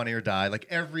went on a Funny or Die. Like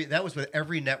that was what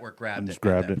every network grabbed it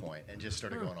at that point and just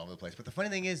started going all over the place. But the funny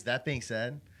thing is, that being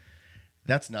said,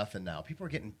 that's nothing now. People are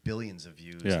getting billions of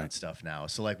views on stuff now.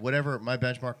 So like whatever my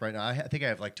benchmark right now, I think I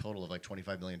have like total of like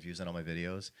 25 million views on all my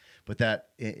videos. But that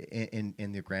in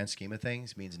the grand scheme of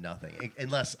things means nothing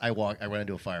unless I run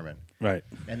into a fireman, Right.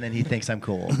 and then he thinks I'm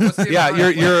cool. What's the Yeah,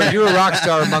 amount you're a rock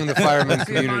star among the firemen What's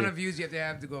the amount community. of views you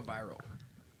have to go viral?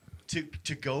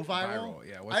 To go viral?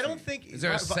 Yeah. I don't think. Is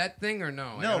there a set thing or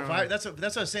no? No, that's what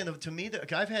I was saying. To me,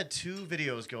 I've had 3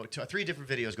 different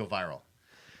videos go viral.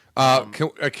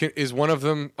 Is one of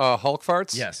them Hulk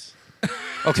farts? Yes.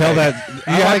 Okay. Tell that.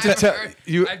 You have to tell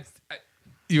you.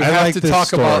 You I have like to this talk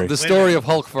story. about the story of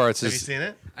Hulk farts. Have you Is seen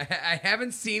it? I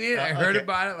haven't seen it. I heard okay.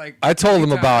 about it. Like I told him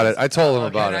three about it. times. I told him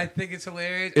about And I it. think it's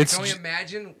hilarious. It's I can only j-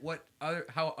 imagine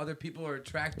how other people are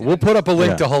attracted. We'll put up a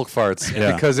link Yeah. to Hulk farts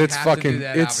Yeah. because it's Have to do fucking.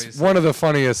 that, It's obviously. one of the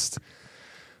funniest.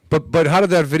 But how did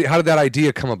that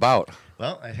idea come about?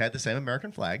 Well, I had the same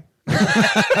American flag.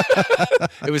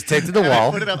 It was taped to the And I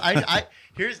wall. put it up. I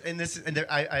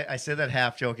said that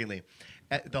half jokingly.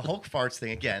 The Hulk farts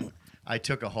thing again. I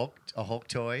took a Hulk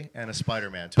toy and a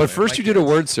Spider-Man toy. But first, My you did a kids-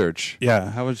 word search.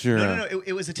 Yeah. How was your? No.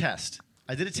 It was a test.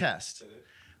 I did a test.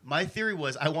 My theory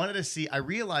was I wanted to see. I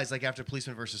realized, like after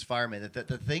Policeman versus Fireman, that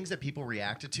the things that people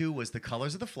reacted to was the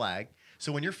colors of the flag.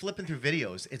 So when you're flipping through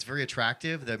videos, it's very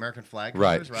attractive. The American flag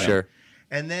colors, right? Sure.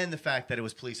 And then the fact that it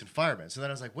was police and firemen. So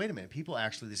then I was like, wait a minute, people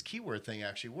actually, this keyword thing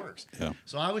actually works. Yeah.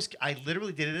 So I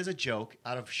literally did it as a joke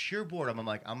out of sheer boredom. I'm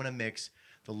like, I'm going to mix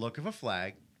the look of a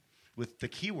flag with the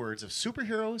keywords of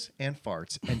superheroes and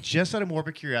farts. And just out of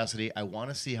morbid curiosity, I want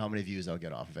to see how many views I'll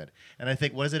get off of it. And I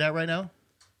think, what is it at right now?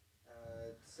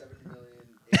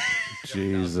 7,867,034.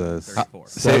 Jesus.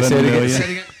 Say it 7 again. million? Say it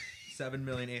again.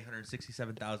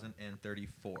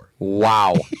 7,867,034.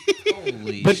 Wow.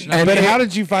 Holy But shit. but how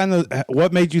did you find the?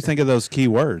 What made you think of those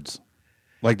keywords?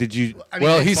 Like, did you? I mean,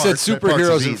 Well, like he said farts, but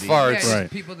superheroes is and easy. farts. Yeah, Right.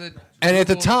 people that And at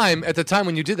the Google- time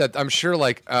when you did that, I'm sure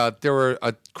like there were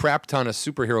a crap ton of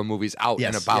superhero movies out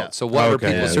Yes, and about. yeah. So what were Okay,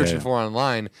 people yeah, searching yeah. for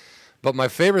online? But my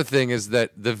favorite thing is that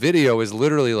the video is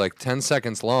literally like 10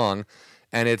 seconds long,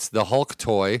 and it's the Hulk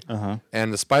toy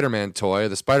and the Spider-Man toy.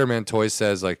 The Spider-Man toy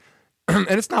says like, and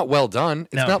it's not well done.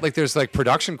 It's No. not like there's like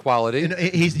production quality. You know,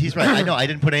 he's right. I know. I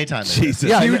didn't put any time in it. Jesus.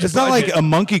 Yeah, You- you it's just- not like a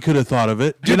monkey could have thought of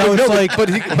it. You know, But it's no, like.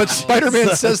 but Spider-Man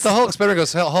says to Hulk. Spider-Man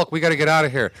goes, Hulk, we got to get out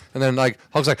of here. And then like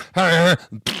Hulk's like, and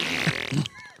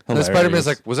then Spider-Man's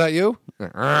like, was that you?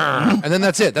 And then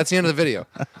that's it. That's the end of the video.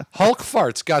 Hulk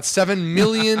farts got 7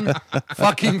 million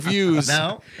fucking views.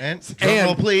 Now, and drum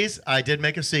roll, please. I did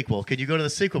make a sequel. Could you go to the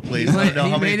sequel, please? Let me know He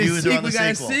how many made a views are on the We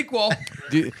got a sequel.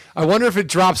 sequel. I wonder if it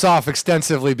drops off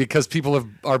extensively because people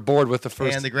are bored with the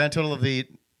first. And the grand total of the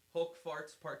Hulk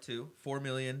farts part 2,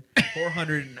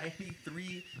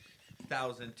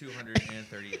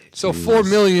 4,493,238. so 4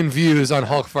 million views on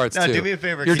Hulk farts Now, too. do me a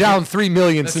favor. You're Can down you- 3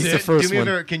 million since the do first me a one.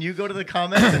 favor. Can you go to the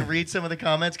comments and read some of the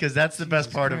comments? Because that's the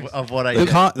best part of what I The,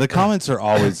 did. the comments are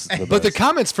always the But the best.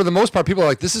 comments, for the most part, people are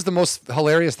like, "This is the most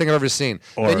hilarious thing I've ever seen."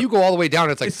 Or- then you go all the way down,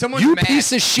 and it's like, Is someone "You mad?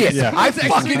 piece of shit! Yeah. I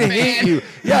Someone's fucking actually hate mad. you."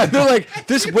 Yeah, they're like,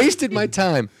 "This wasted my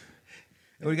time."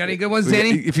 We got any good ones,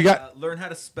 Danny? If you got, Learn how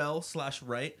to spell /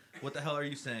 write. What the hell are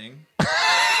you saying?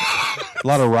 A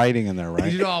lot of writing in there, You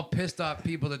right? get all pissed off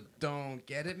people that don't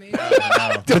get it, maybe?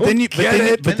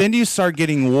 But then you start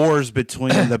getting wars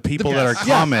between the people that are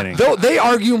commenting. they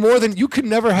argue more than you could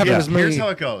never have Yeah. as many. Here's how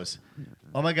it goes.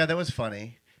 Oh my God, that was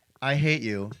funny. I hate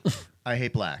you. I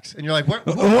hate blacks. And you're like, where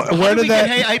Where did we that-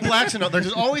 get I hate blacks? And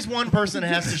there's always one person that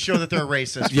has to show that they're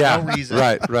racist for Yeah, no reason.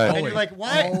 right. And you're like,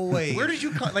 what? Always. Where did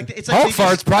you come? Like, it's like Hulk they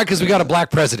just- farts probably because we got a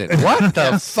black president. What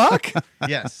the fuck?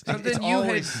 Yes. Something It's you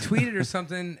always- had tweeted or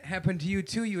something happened to you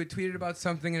too. You had tweeted about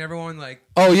something and everyone like,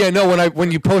 Oh yeah, no.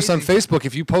 When you post on Crazy. Facebook,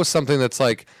 if you post something that's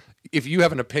like, if you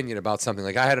have an opinion about something,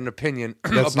 like I had an opinion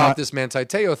about not- this Manti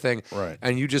Te'o thing, Right.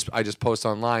 and I just post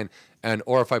online,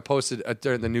 or if I posted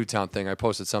during the Newtown thing, I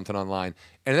posted something online,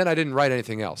 and then I didn't write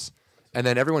anything else. And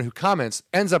then everyone who comments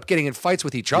ends up getting in fights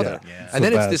with each other. Yeah. And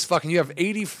then the it's best. this fucking, you have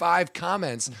 85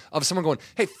 comments of someone going,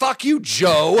 "Hey, fuck you,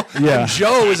 Joe." Yeah. And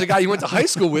Joe is a guy you went to high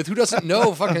school with who doesn't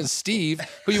know fucking Steve,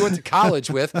 who you went to college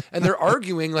with. And they're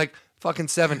arguing like fucking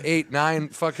 7, 8, 9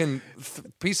 fucking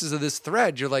pieces of this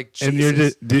thread. You're like,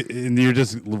 Jesus. and you're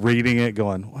just reading it,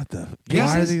 going, "What the?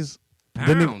 Why are these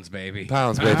pounds, baby.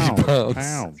 Pounds, baby, pounds.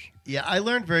 Pounds. Yeah, I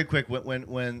learned very quick when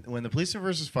the Policeman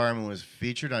versus Fireman was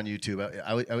featured on YouTube.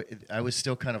 I was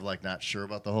still kind of like not sure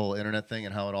about the whole internet thing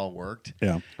and how it all worked.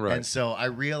 Yeah. Right. And so I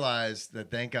realized that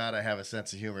thank God I have a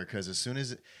sense of humor because as soon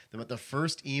as the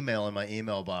first email in my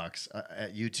email box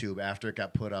at YouTube after it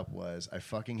got put up was, "I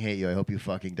fucking hate you. I hope you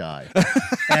fucking die."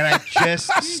 And I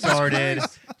just started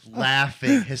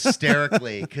laughing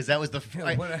hysterically because that was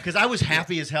because I was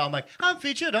happy as hell. I'm like, I'm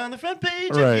featured on the front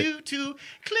page Right. of YouTube.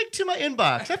 Click to my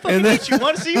inbox. I fucking hate you.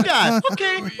 Want to see you die?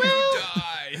 Okay, well.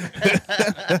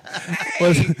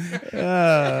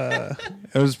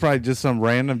 It was probably just some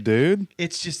random dude.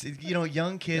 It's just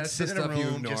young kids That's the sit in a stuff you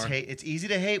room just ignore. hate. It's easy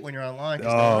to hate when you're online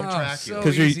because no one Oh, can track so you.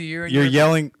 'Cause you're easy.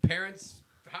 yelling- Parents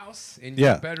house, in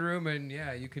Yeah. your bedroom, and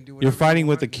you can do whatever You're fighting you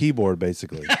with a want. keyboard,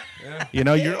 basically. Yeah. You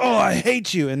know, you're I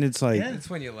hate you, and it's like That's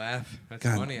when you laugh. That's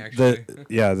God, funny, actually.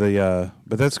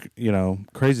 but that's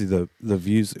crazy the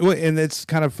views, Well, and it's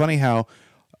kind of funny how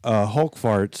Hulk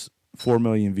farts 4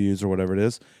 million views or whatever it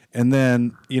is. And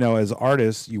then, as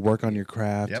artists, you work on your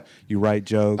craft. Yep. You write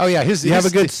jokes. Oh yeah, you have a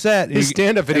good set. His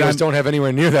stand-up and I'm- videos don't have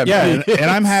anywhere near that. Yeah, many.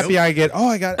 and I'm happy. I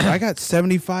got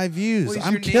 75 views. Well, is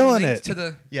I'm your name killing linked it. To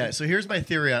the, Yeah, so here's my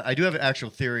theory. I do have an actual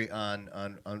theory on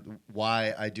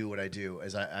why I do what I do.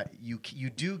 Is you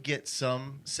do get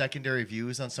some secondary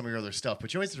views on some of your other stuff,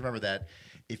 but you always have to remember that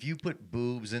if you put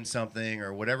boobs in something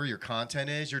or whatever your content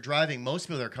is, you're driving most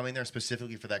people that are coming there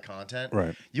specifically for that content.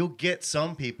 Right. You'll get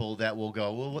some people that will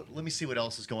go, well, let me see what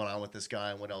else is going on with this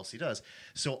guy and what else he does.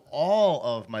 So all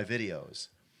of my videos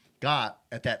got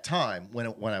at that time when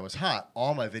I was hot,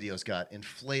 all my videos got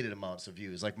inflated amounts of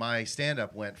views. Like my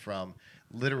stand-up went from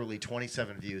literally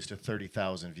 27 views to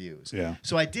 30,000 views. Yeah.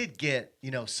 So I did get,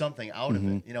 something out of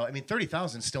it.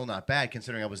 30,000 is still not bad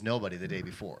considering I was nobody the day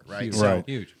before, right? Huge. So Right.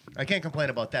 Huge. I can't complain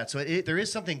about that. So there is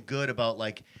something good about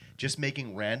like just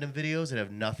making random videos that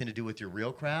have nothing to do with your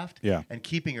real craft. Yeah. And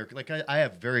keeping your I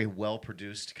have very well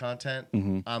produced content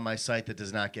on my site that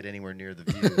does not get anywhere near the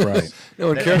views. Right. No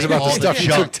one That- cares about all the stuff you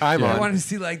junk. took time I on. want to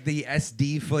see like the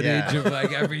SD footage Yeah. of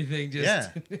like everything. Just Yeah.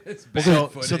 it's bad So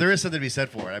footage. there is something to be said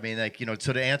for it. I mean,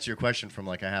 so to answer your question from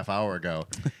like a half hour ago,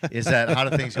 is that how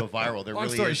do things go viral? There Long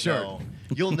really story is short.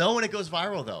 you'll know when it goes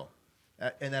viral though,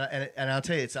 and I'll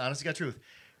tell you, it's the honest to God truth.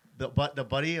 The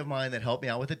buddy of mine that helped me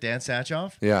out with it, Dan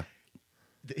Satchoff, Yeah.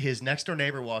 his next door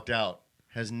neighbor walked out.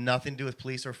 Has nothing to do with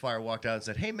police or fire. Walked out and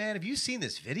said, "Hey man, have you seen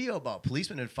this video about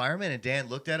policemen and firemen?" And Dan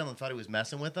looked at him and thought he was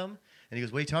messing with them. And he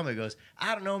goes, "What are you talking about?" He goes,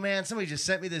 "I don't know, man. Somebody just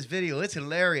sent me this video. It's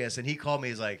hilarious." And he called me.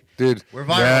 He's like, Dude. we're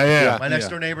viral." Yeah. My next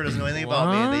door neighbor doesn't know anything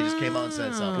about me, and they just came out and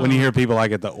said something. When you hear people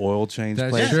like at the oil change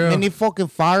That's place, true. any fucking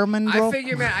fireman, bro? I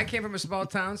figured, man, I came from a small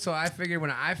town, so I figured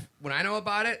when I know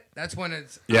about it, that's when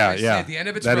it's Yeah, obviously yeah. at the end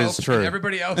of its That rope. is true. And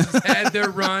everybody else has had their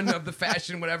run of the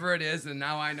fashion, whatever it is, and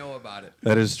now I know about it.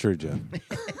 That is true, Jeff.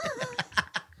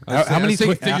 I How say many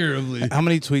figuratively? how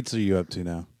many tweets are you up to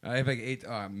now? I have like 8.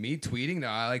 Me tweeting? No,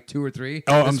 I like 2 or 3.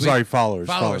 Oh, this I'm week. sorry, followers.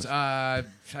 I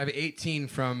have 18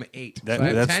 from 8. That- So I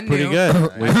have that's 10 pretty new. good.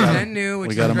 I have 10 new, which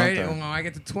we is got 'em up great. there. Well, I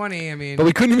get to 20. I mean, But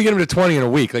we couldn't even get him to 20 in a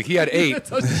week. Like he had 8.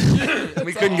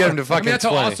 We couldn't get him to I fucking mean, that's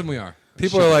 20. how awesome we are.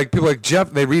 People are like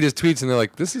Jeff. They read his tweets and they're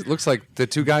like, "This looks like the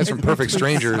two guys from Perfect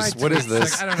Strangers. What is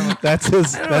this?" Like, I don't know. That's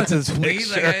his. I don't know That's what his to tweet.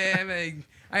 picture.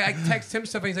 Like, I text him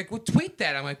stuff and he's like, "Well, tweet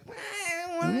that." I'm like,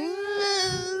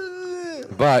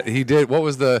 But he did. What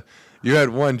was the? You had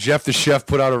one. Jeff the chef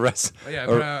put out a rest. yeah,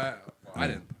 or- but I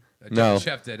didn't. No.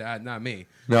 Chef did, not me.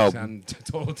 No. I'm a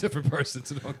total different person.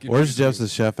 So don't give Where's me Jeff's the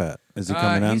chef at? Is he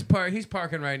coming in? He's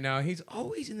parking right now. He's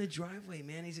always in the driveway,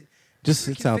 man. Just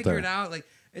he sits can out figure there. it out. Like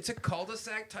it's a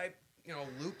cul-de-sac type,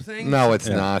 loop thing. No, it's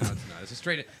Yeah. not. No, it's not. It's a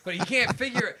straight. But he can't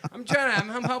figure it. I'm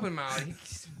helping him out.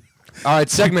 All right,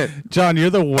 segment. John, you're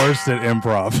the worst at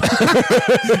improv.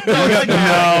 No. He's like,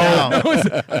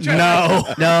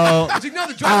 no,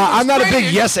 the driver I'm not a straight big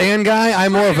in. yes and guy.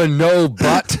 I'm more of a no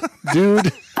but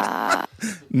dude.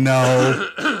 No.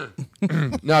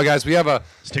 No, guys, we have a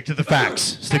Stick to the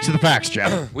facts. Stick to the facts,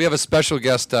 Jeff. we have a special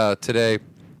guest today.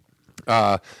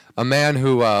 A man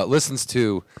who listens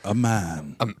to A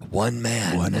man. one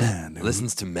man. One man.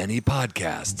 Listens to many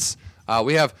podcasts.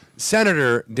 We have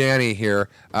Senator Danny here.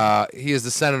 He is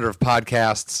the senator of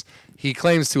podcasts. He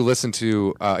claims to listen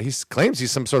to. He claims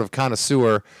he's some sort of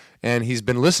connoisseur, and he's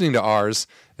been listening to ours.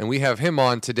 And we have him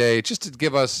on today just to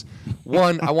give us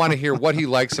one. I want to hear what he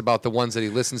likes about the ones that he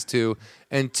listens to,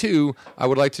 and 2, I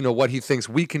would like to know what he thinks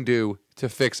we can do to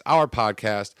fix our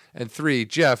podcast. And 3,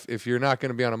 Jeff, if you're not going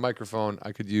to be on a microphone,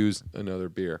 I could use another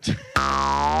beer.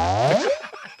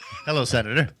 Hello,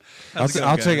 Senator. I'll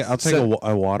take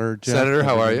a water, Jeff. Senator,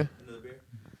 how are you?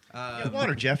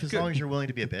 Water, Jeff, as long as you're willing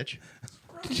to be a bitch.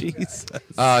 Jesus.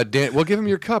 Dan, we'll give him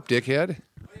your cup, dickhead.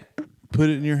 Put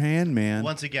it in your hand, man.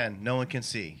 Once again, no one can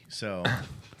see, so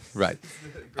Right.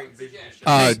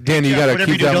 Dan, you got to whatever you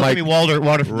keep do, that don't mic. give me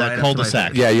water from that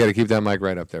cul-de-sac. Yeah, you got to keep that mic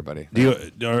right up there, buddy. Do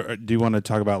you want to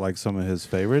talk about like some of his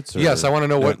favorites? Or? Yes, I want to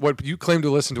know what you claim to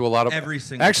listen to a lot of. Every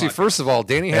single Actually, podcast. first of all,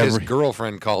 Danny had his Every-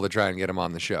 girlfriend call to try and get him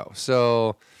on the show.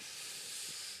 So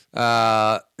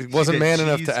it wasn't man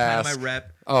enough She's to kind of ask. my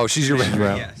rep. Oh, she's your She's rep.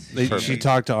 rep. Yes. She Perfect.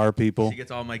 talked to our people. She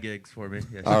gets all my gigs for me.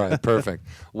 Yes. All right, perfect.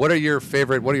 What are your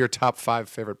top 5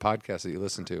 favorite podcasts that you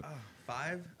listen to?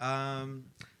 5.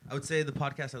 I would say the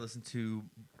podcast I listen to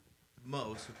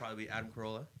most would probably be Adam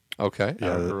Carolla. Okay,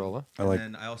 Yeah, Adam Carolla. I like.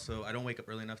 And then I don't wake up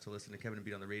early enough to listen to Kevin and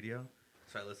Beat on the radio.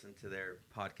 so I listened to their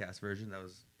podcast version. That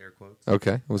was air quotes.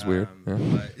 Okay, it was weird. Yeah.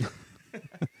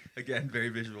 But again, very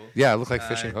visual. Yeah, it looked like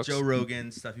fishing hooks. Joe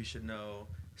Rogan, Stuff You Should Know,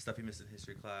 Stuff You Missed in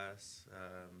History Class,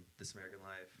 This American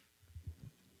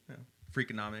Life,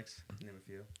 Freakonomics, to name a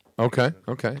few. Okay.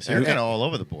 So you're kind of all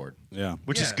over the board. Yeah.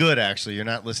 Which is good, actually. You're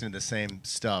not listening to the same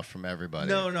stuff from everybody.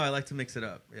 No, I like to mix it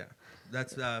up. Yeah,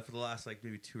 that's for the last like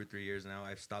maybe 2 or 3 years now.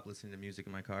 I've stopped listening to music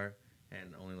in my car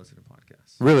and only listen to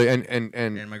podcasts. Really,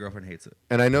 and my girlfriend hates it.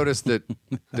 And I noticed that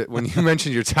when you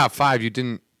mentioned your top 5, you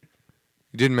didn't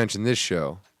mention this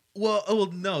show. Well,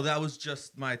 no, that was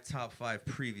just my top 5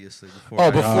 previously. Before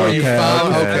you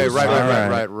found. Okay, right.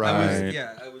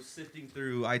 I was sifting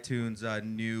through iTunes,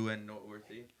 new and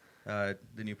noteworthy, the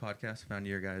new podcast. Found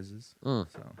your guys's. So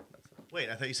wait,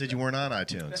 I thought you said you weren't on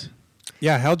iTunes.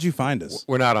 Yeah, how'd you find us?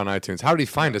 We're not on iTunes. How did he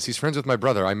find us? He's friends with my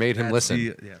brother. I made him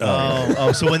listen.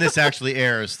 So when this actually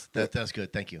airs, that's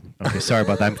good. Thank you. Okay, sorry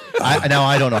about that. Now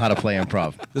I don't know how to play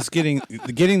improv.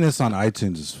 Getting this on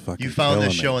iTunes is fucking. You found this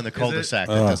killing show me. in the cul-de-sac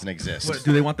that doesn't exist. What,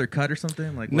 do they want their cut or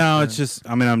something? Like No, it's just.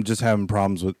 I mean, I'm just having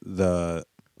problems with the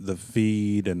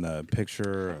feed and the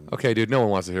picture. And Okay, dude. No one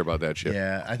wants to hear about that shit.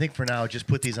 Yeah, I think for now, just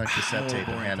put these on cassette tape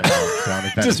and hand them out.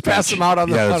 down the Just pass them out on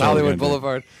Yeah, that's on what we're Hollywood gonna do.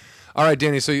 Boulevard. All right,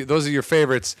 Danny. So those are your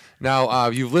favorites. Now,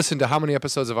 you've listened to how many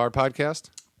episodes of our podcast?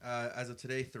 As of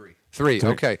today, 3. 3.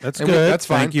 Okay, That's And good. That's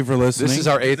fine. Thank you for listening. This is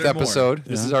our 8th there more? episode.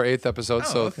 This is our 8th episode.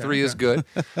 So okay, 3 is good.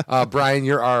 Brian,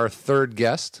 you're our 3rd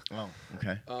guest. Oh,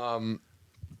 okay.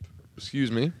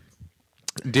 Excuse me,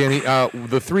 Danny.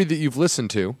 The 3 that you've listened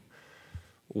to,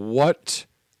 what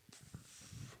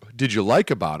did you like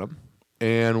about them,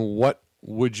 and what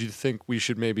would you think we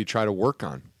should maybe try to work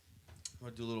on? I'm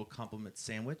gonna do a little compliment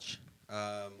sandwich.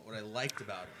 What I liked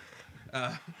about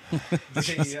it.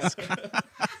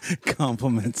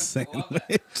 compliment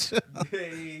sandwich.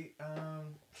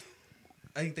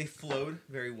 I think they flowed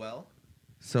very well,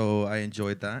 so I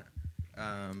enjoyed that.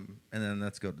 And then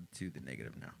let's go to the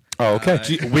negative now. Oh, okay.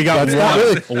 We got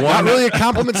Not really a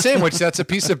compliment sandwich. That's a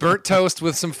piece of burnt toast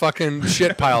with some fucking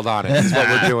shit piled on it. Is what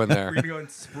we're doing We're there. gonna go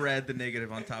and spread the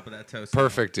negative on top of that toast.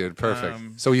 Perfect, dude.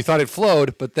 Perfect. So you thought it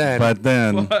flowed, but then But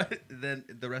then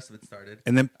the rest of it started.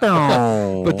 and then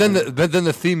but then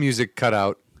the theme music cut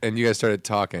out, and you guys started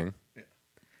talking.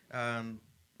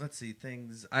 Let's see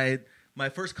things. My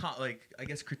first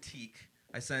critique.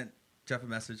 I sent Jeff a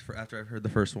message after I've heard the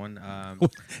first one.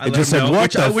 I just said,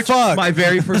 "What the fuck?" My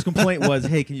very first complaint was,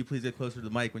 "Hey, can you please get closer to the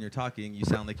mic when you're talking? You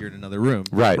sound like you're in another room."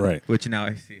 Right. Which now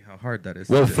I see how hard that is.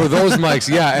 Well, to do. for those mics,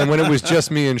 yeah, and when it was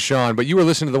just me and Sean, but you were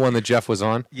listening to the one that Jeff was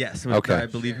on? Yes. Okay. I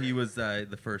believe he was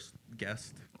the first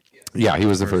guest. Yeah, he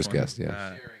was the first one. guest,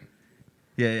 yeah.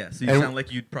 Yeah. So you And- sound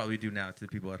like you'd probably do now to the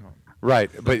people at home. Right,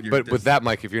 but You're with that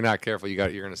mic, if you're not careful, you're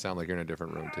going to sound like you're in a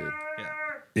different room, too. Yeah.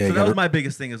 Yeah, So you that was gotta- my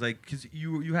biggest thing is like because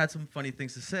you had some funny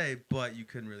things to say, but you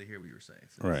couldn't really hear what you were saying.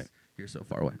 Right. You're so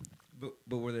far away.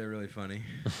 But were they really funny?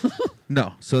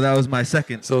 No. So that was my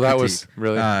second. So that was critique.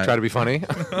 really try to be funny.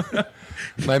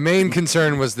 My main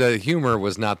concern was the humor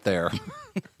was not there.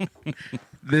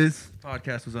 This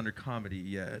podcast was under comedy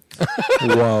yet.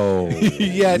 Whoa.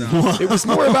 Yet it was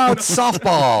more about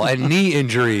softball and knee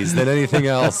injuries than anything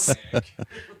else.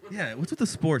 Yeah. What's with the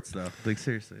sports though? Like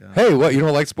seriously. Hey, what? You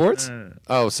don't like sports? Uh,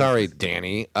 Oh, sorry,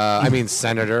 Danny. I mean,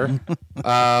 Senator.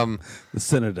 The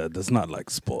senator does not like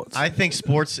sports. I think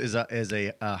sports is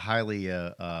a highly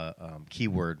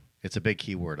keyword. It's a big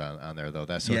keyword on there, though.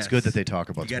 So it's Yes. good that they talk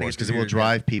about You gotta sports get because it through will your-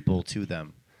 drive people to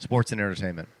them. Sports and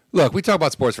entertainment. Look, we talk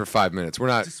about sports for 5 minutes. We're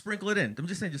not. Just sprinkle it in. I'm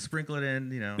just saying, just sprinkle it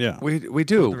in. You know. yeah. We the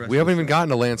do. rest We haven't of the even stuff. gotten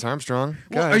to Lance Armstrong,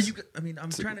 Well, guys. are you? I mean,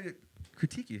 I'm trying to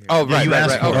critique you here. Oh, right, you right,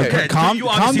 asked right. for it. Okay. Okay, calm- you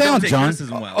calm obviously down, don't take John.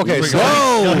 criticism well. Okay, so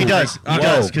No, he does. He Whoa.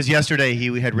 does because yesterday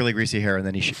he had really greasy hair and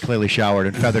then he clearly showered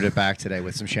and feathered it back today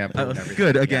with some shampoo and everything.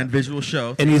 Good. Again, visual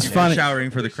show. And he's You know, funny. Showering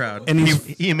for the crowd. And he's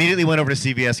He immediately went over to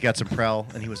CVS, got some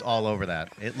Prel, and he was all over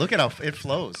that. Look at how it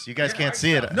flows. You guys can't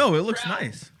see it. No, it looks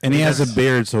nice. and he has a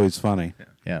beard, so he's funny.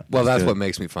 Yeah. Well, that's good. what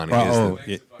makes me funny. Oh, is that-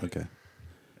 yeah, okay.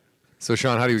 So,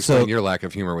 Sean, how do you explain So- your lack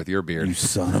of humor with your beard? You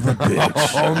son of a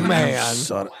bitch. Oh, man.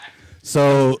 Son of-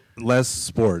 So less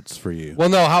sports for you. Well,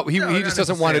 no, he No, just not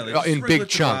doesn't want it necessarily. in Sprinkle big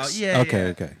it throughout. chunks. Yeah. Okay, yeah.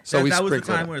 okay. So that, we that was the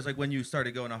sprinkled time it. where it's like when you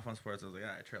started going off on sports, I was like,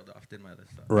 I trailed off, did my other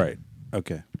stuff. Right.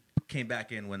 Okay. Came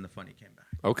back in when the funny came back.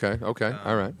 Okay,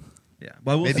 all right. Yeah,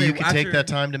 but I will Maybe say you can take after- that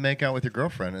time to make out with your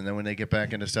girlfriend, and then when they get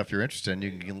back into stuff you're interested in,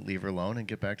 you can leave her alone and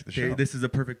get back to the Okay, show. this is a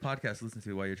perfect podcast to listen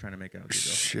to while you're trying to make out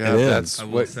with your Yeah, It is. that's I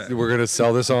will what say. we're gonna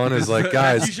sell this on. Is like,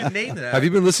 girlfriend. guys, You should name that. have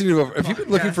you been listening to? Have you been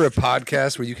looking for a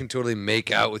podcast where you can totally make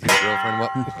out with your girlfriend? Well,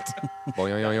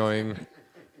 boing, boing, boing.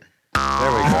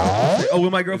 There we go.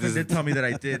 my girlfriend did tell me that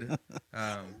I did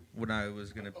when I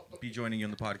was gonna be joining you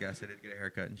on the podcast. I did get a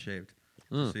haircut and shaved.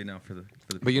 So you know for the.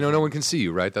 But no one can see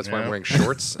you, right? That's why I'm wearing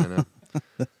shorts. And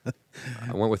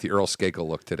I went with the Earl Skakel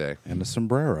look today. And a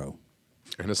sombrero.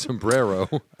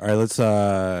 All right, let's.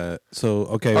 So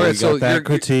okay, all right, we got that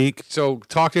critique. So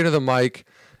talk into the mic,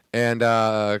 and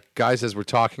guys, as we're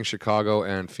talking, Chicago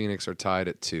and Phoenix are tied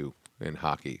at 2 in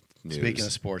hockey news. Speaking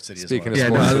of sports city Speaking as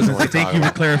of well. Yeah, sports, no, that's what thank we're you for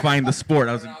talking clarifying the sport.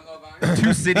 I was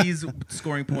 2 cities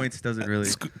scoring points doesn't really.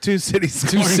 2 cities.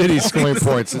 about. 2 cities scoring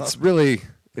points.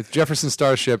 It's Jefferson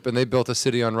Starship, and they built a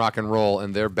city on rock and roll,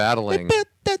 and they're battling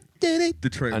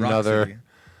Detroit another. Rock City.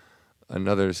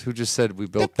 Another's who just said we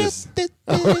built this.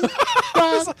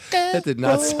 That did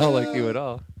not sound like you at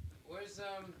all. Where's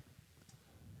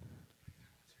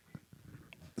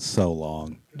So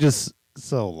long. Just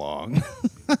so long.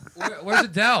 where's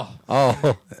Adele?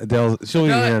 Oh, Adele, she'll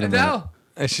be here in a minute. Adele.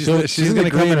 and she's She's in going the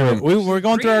to come green in. room. We're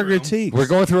going through our Green room. critiques. We're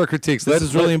going through our critiques. This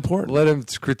is really important. Let him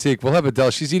critique. We'll have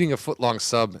Adele. She's eating a foot-long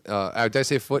sub. Did I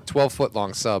say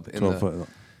 12-foot-long sub in 12 foot.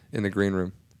 in the green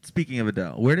room. Speaking of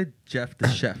Adele, where did Jeff the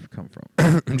chef come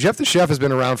from? Jeff the Chef has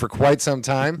been around for quite some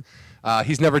time.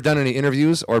 He's never done any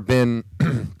interviews or been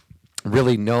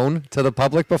really known to the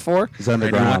public before. He's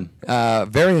underground.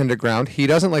 Very underground. He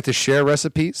doesn't like to share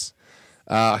recipes.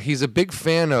 He's a big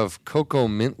fan of cocoa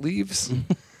mint leaves.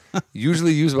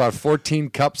 Usually use about 14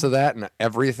 cups of that and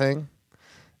everything.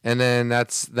 And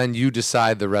then you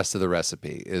decide the rest of the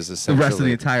recipe is The essentially rest of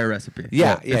the entire recipe.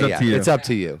 Yeah. It's up to you. It's up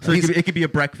to you. So it could be a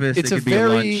breakfast. It's it a could be a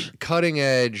very lunch. cutting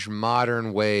edge,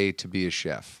 modern way to be a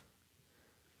chef.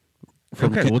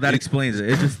 Okay, well that explains it.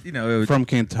 It just it was From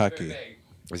Kentucky.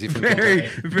 Was he from very,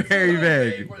 Kentucky? very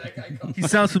vague. He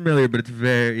sounds familiar, but it's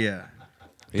very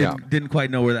Yeah. Didn't quite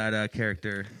know where that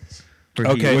character.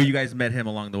 Okay. Where you guys met him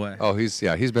along the way. Oh, he's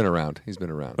been around. He's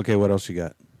been around. Okay, what else you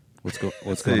got? What's going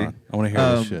see. on? I want to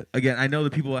hear this shit. Again, I know the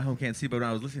people at home can't see, but when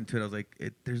I was listening to it, I was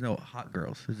like, "There's no hot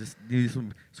girls. There's just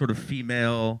some sort of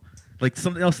female, like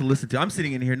something else to listen to." I'm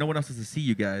sitting in here. No one else has to see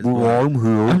you guys. I'm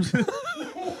here.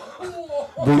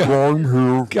 I'm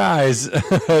here. Guys,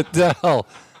 Adele.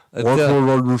 Adele,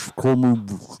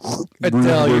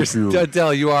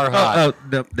 you are hot.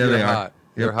 There You're they are. hot.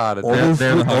 You're hot, They're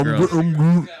Adele. the hot girls.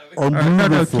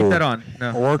 No, keep that on.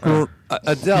 No.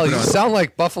 Adele, you sound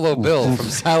like Buffalo Bill from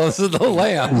Silence of the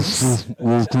Lambs.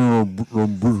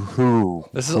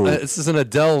 This is an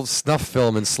Adele snuff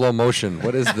film in slow motion.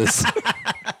 What is this?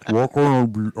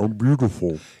 I'm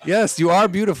beautiful. Yes, you are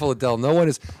beautiful, Adele. No one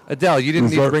is. Adele, you didn't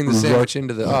need to bring the sandwich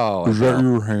into the. Oh, Is that Adele.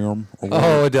 your ham?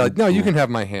 Oh, Adele. No, you can have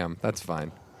my ham. That's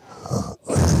fine.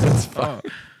 That's fine.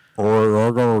 All right,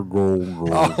 I gotta go.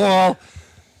 Oh, well.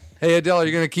 Hey, Adele, are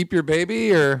you going to keep your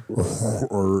baby or?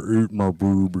 Or eat my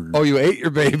baby. Oh, you ate your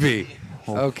baby.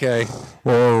 Okay.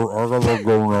 Oh, I gotta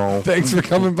go now. Thanks for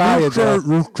coming by, Adele.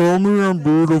 Just tell me I'm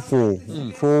beautiful.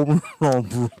 Tell me I'm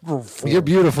beautiful. You're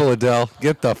beautiful, Adele.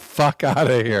 Get the fuck out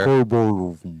of here. So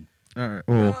beautiful. All right.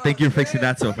 Well, thank you for fixing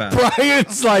that so fast.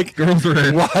 Brian's like, Girls are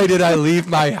in. why did I leave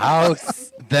my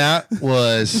house? That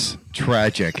was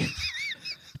tragic.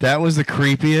 That was the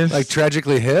creepiest. Like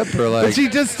tragically hip or like? She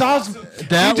just stops.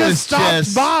 That she was just stops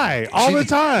just- by all the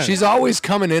time. She's always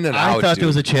coming in and I out. thought dude. there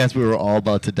was a chance we were all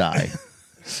about to die.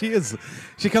 She is.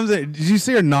 She comes in. Did you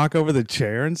see her knock over the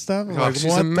chair and stuff? Oh, she's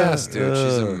a mess, dude.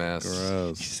 She's a mess.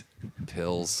 Gross.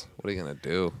 Pills. What are you gonna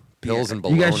do? Pills and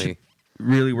You guys baloney. should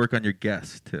really work on your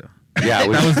guests too. Yeah,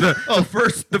 we That was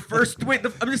the first. Wait,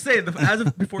 I'm just saying. As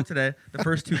of before today, the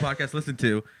first 2 podcasts listened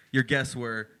to, your guests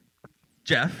were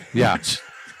Jeff. Yeah.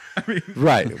 I mean,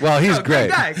 Right. Well, he's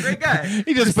great. Great guy.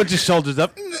 He just puts his shoulders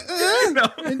up.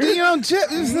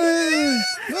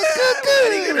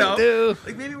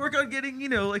 Like maybe work on getting,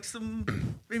 like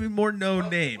some maybe more known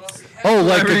names. Oh,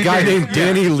 like a Everything guy is- named yeah.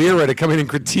 Danny Lira to come in and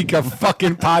critique a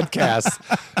fucking podcast.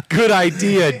 Good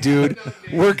idea, dude.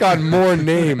 Work on more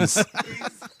names.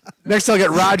 Next, I'll get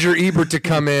Roger Ebert to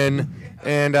come in,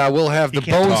 and we'll have the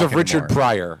can't bones talk of Richard anymore.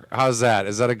 Pryor. How's that?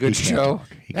 Is that a good show?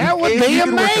 That would You be can work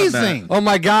on that. amazing. Oh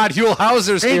my God, Huell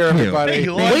Hauser's here, you. everybody. Hey,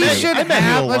 Huell, I We met- should I met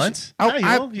have. Huell once. Oh, Hi,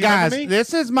 Huell. You guys, remember me?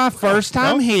 this is my first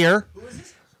time No? here.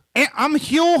 And I'm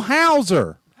Huell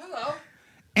Hauser. Hello.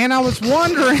 And I was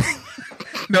wondering.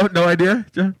 No idea,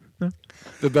 Jeff. No.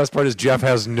 The best part is Jeff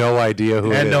has no idea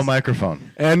who it And is. no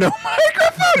microphone. And no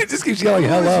microphone. He just keeps yelling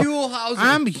hello. Huell Hauser.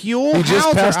 I'm Huell He just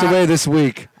Hauser. passed away this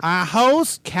week. I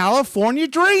host California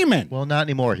Dreamin'. Well, not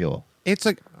anymore, Huell. It's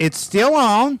still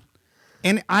on,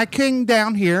 and I came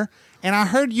down here and I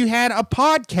heard you had a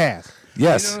podcast.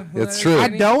 Yes, You know who it's that true. I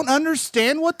don't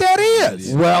understand what that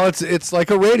is. Well, it's like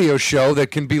a radio show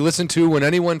that can be listened to when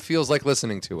anyone feels like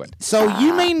listening to it. So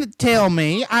you mean to tell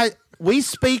me we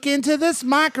speak into this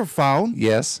microphone,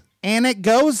 Yes. and it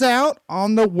goes out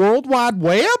on the World Wide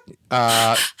Web.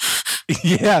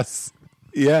 Yes.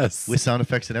 Yes. With sound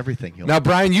effects and everything. Now,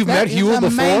 Brian, you've That met is Huel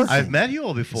before. amazing. I've met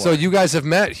Huel before. So you guys have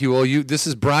met Huel. This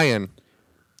is Brian.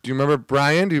 Do you remember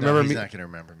Brian? Do you no, remember he's me? not going to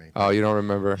remember me. Oh, you don't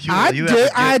remember? Huel,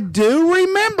 I do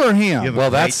remember him. You have Well,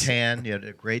 a great that's- tan. You had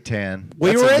a great tan.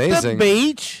 We That's were at amazing. the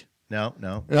beach. No.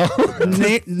 No.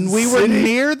 We were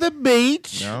near the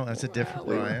beach. No, that's a different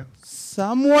Brian.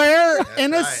 Somewhere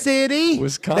in a right. city.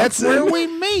 Wisconsin. That's where we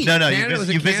meet. No, Canada? Was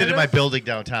it you visited Canada? my building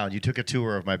downtown. You took a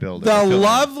tour of my building. The I filmed it.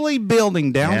 lovely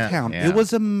building downtown. Yeah. It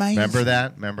was amazing. Remember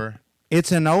that? Remember?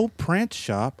 It's an old print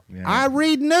shop. Yeah. I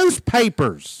read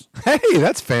newspapers. Hey,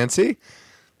 that's fancy.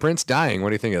 Prince dying. What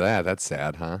do you think of that? That's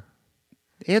sad, huh?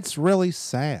 It's really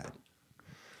sad.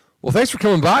 Well, thanks for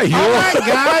coming by, Huel. All right,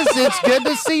 guys. It's good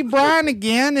to see Brian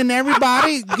again, and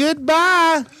everybody,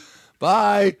 goodbye.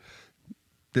 Bye.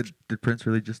 Did Prince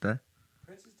really just die?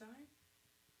 Prince is dying?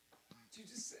 What did you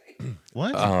just say?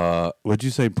 What? Would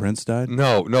you say Prince died?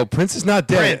 No, Prince is not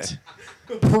dead.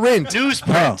 Print.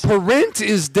 Newsprint. Print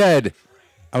is dead.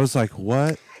 I was like,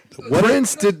 what?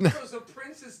 Prince didn't. So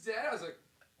Prince is dead? I was like,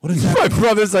 What is that? My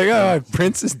brother's like, oh,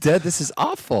 Prince is dead. This is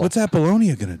awful. What's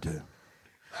Apollonia gonna do?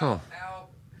 Al.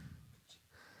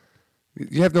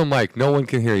 You have no mic. No one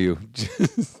can hear you.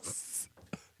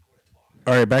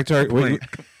 All right, back to our. Point.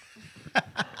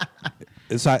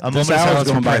 This moment of hour's silence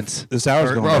going for by. Prince. This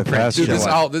hour's Or- going or by Prince. fast. Dude, Joe.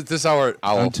 this hour.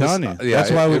 I'm telling you. That's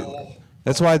why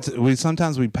That's why we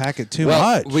sometimes we pack it too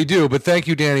much. We do, but thank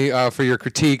you, Danny, for your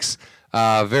critiques.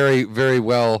 Very, very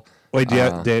well. Wait, do you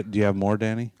have more,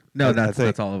 Danny? No, I that's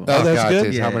think- all of Oh, them. that's God,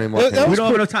 good? dude, how Yeah. many more? That can was We don't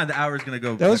have enough time. The hour's gonna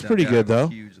go. That was down. pretty Yeah, good, though.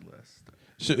 Huge list.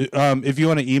 If you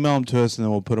want to email them to us, and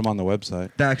then we'll put them on the website.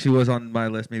 That actually was on my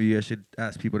list. Maybe I should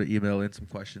ask people to email in some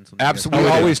questions. Absolutely, Oh,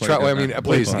 we always do. try. I mean,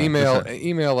 please fine.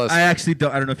 email us. I actually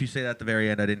don't. I don't know if you say that at the very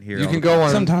end. I didn't hear. You all can the go time.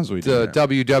 on Sometimes we do. to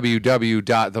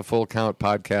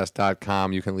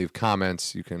www.thefullcountpodcast.com. You can leave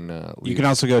comments. You can leave. You can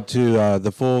also go to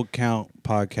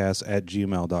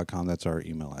thefullcountpodcast@gmail.com. That's our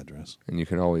email address. and you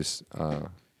can always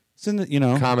Send it,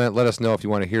 comment. Let us know if you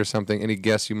want to hear something. Any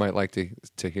guests you might like to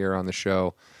hear on the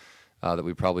show that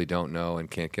we probably don't know and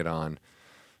can't get on.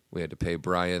 We had to pay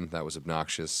Brian. That was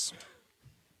obnoxious.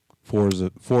 fours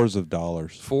of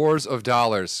dollars. $4s of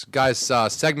dollars. Guys,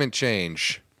 segment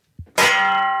change.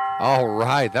 All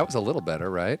right. That was a little better,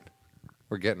 right?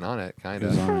 We're getting on it, kind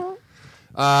of.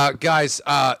 Guys,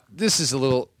 this is a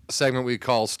little segment we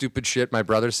call Stupid Shit My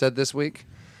Brother Said This Week.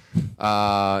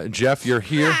 Jeff, you're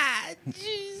here.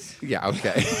 Yeah,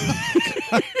 okay.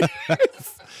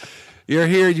 You're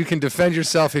here. You can defend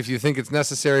yourself if you think it's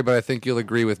necessary, but I think you'll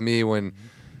agree with me when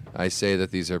I say that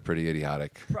these are pretty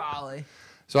idiotic. probably.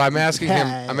 So I'm asking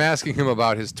him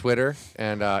about his Twitter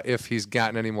and if he's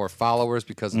gotten any more followers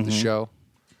because of the show.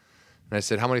 And I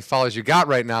said, "How many followers you got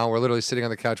right now?" We're literally sitting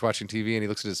on the couch watching TV, and he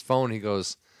looks at his phone. He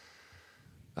goes,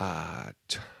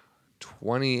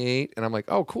 28. And I'm like,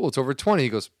 "Oh, cool. It's over 20." He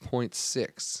goes,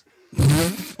 0.6.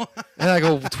 And I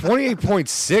go,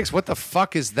 28.6? What the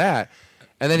fuck is that?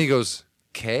 And then he goes,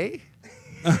 K?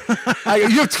 I go,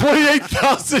 you have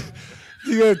 28,000.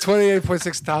 You have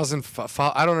 28.6 thousand.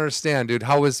 I don't understand, dude.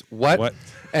 How is what?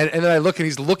 And then I look, and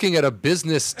he's looking at a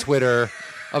business Twitter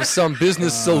of some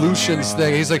business solutions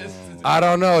thing. He's like, I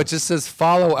don't know. It just says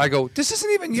follow. I go, this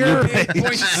isn't even your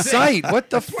site. What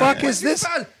the fuck is this?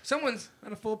 Someone's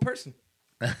not a full person.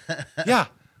 Yeah.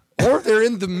 Or they're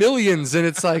in the millions, and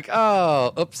it's like,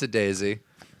 oh, oops-a-daisy.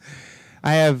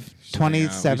 I have hang out.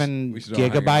 27 We should all hang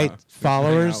gigabyte out. We should hang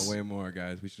followers. out way more,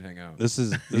 guys. We should hang out. This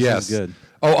is Yes. good.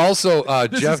 Oh, also,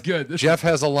 This Jeff. is good. This Jeff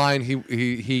has a line he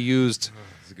used.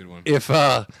 This is a good one. If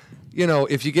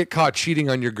if you get caught cheating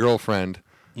on your girlfriend,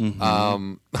 I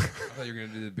thought you were gonna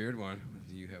do the beard one.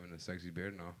 You having a sexy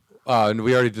beard and all. and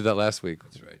we already did that last week,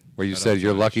 That's right. where you Shout said out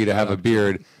you're Johnny. lucky to Shout have a out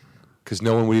beard because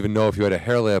no one would even know if you had a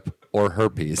hair lip or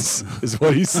herpes. Is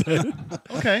what he said.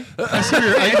 Okay. I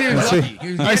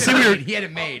see where He had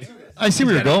it made. I see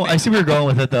where you're going. I see where you're going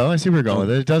with it, though. I see where you're going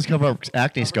with it. It does cover up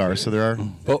acne scars, so there are.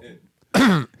 But,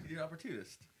 He's an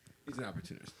opportunist. He's an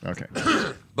opportunist. Okay.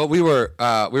 but we were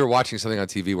watching something on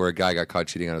TV where a guy got caught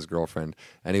cheating on his girlfriend,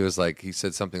 and he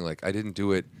said something like, I didn't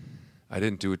do it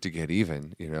to get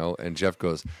even, And Jeff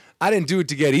goes, I didn't do it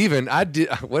to get even. I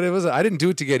didn't do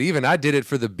it to get even. I did it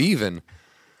for the beavin'.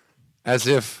 As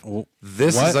if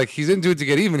this What? is like he didn't do it to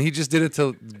get even. He just did it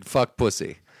to fuck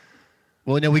pussy.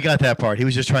 Well, no, we got that part. He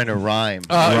was just trying to rhyme.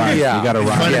 Right. Yeah, You gotta He's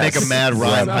rhyme. trying Yes. to make a mad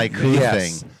rhyme haiku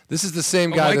Yes. thing. This is the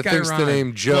same A guy white that guy thinks the rhyme.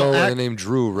 name Joe Well, and the name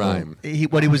Drew rhyme.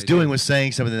 What he was doing was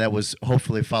saying something that was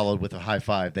hopefully followed with a high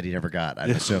five that he never got.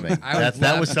 I'm assuming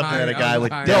that was something that a guy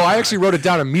would. No, I actually wrote it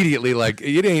down immediately. Like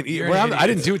it ain't. You're Well, an I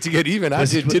didn't do it to get even. I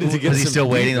did it to get. Was he some still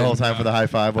waiting the even. whole time for the high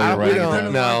five while We you're writing? don't it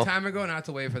learned down? a No. long time ago not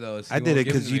to wait for those. I did it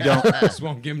because you don't. don't. Just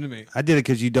won't give them to me. I did it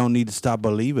because you don't need to stop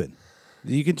believing.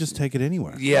 You can just take it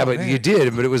anywhere. Yeah, but man. you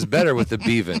did. But it was better with the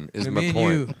beavin. Is Me my and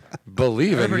point. you.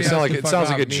 Believe it. Everybody You sound else like can it fuck sounds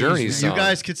like a off. Me, Journey you song. You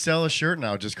guys could sell a shirt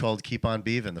now just called "Keep on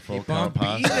Beavin'," the full Keep on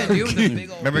compound beaving, dude. with the big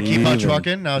old Remember, beaving. keep on Beavin'.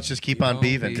 trucking. Now it's just keep on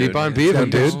beaving. Keep dude. on beaving,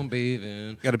 dude. Come on,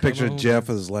 beaving. Got a picture Come of on. Jeff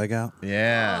with his leg out.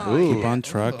 Yeah. Keep on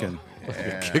trucking.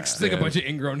 It's like a bunch of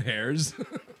ingrown hairs.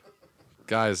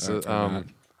 Guys,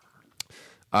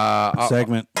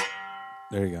 Segment.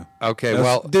 There you go. okay, That's-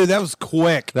 well, dude, that was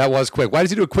quick. that was quick. Why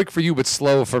did you do it quick for you but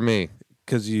slow for me?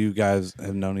 Because you guys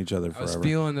have known each other I was forever.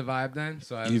 feeling the vibe then,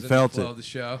 so I was You in felt the flow it. of the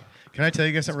show. Can I tell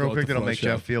you guys something Let's real go quick with the that'll flow make show.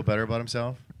 Jeff feel better about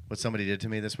himself? What somebody did to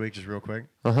me this week, just real quick.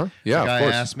 Yeah, The of guy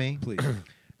course. asked me. Please.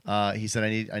 He said,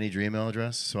 I need your email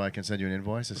address so I can send you an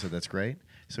invoice. I said, that's great.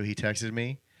 So he texted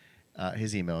me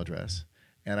his email address.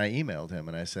 And I emailed him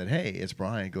and I said, hey, it's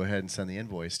Brian. Go ahead and send the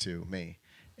invoice to me.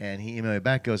 And he emailed me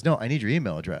back, goes, no, I need your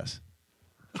email address.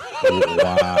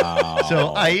 Wow.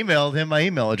 So I emailed him my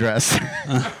email address.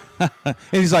 And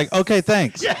he's like, okay,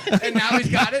 thanks. And now he's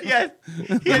got it? Yes.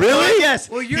 Really? Yes.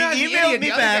 Well, you're he not the emailed idiot. me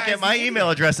The other back guy's at my the email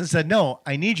address and said, no,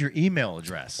 I need your email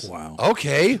address. Wow.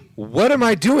 Okay, what am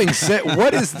I doing?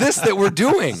 What is this that we're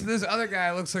doing? So this other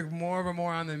guy looks like more of a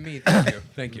moron than me. Thank you.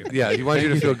 Thank you. Yeah, he wanted you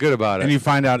to feel good about And it. you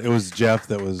find out it was Jeff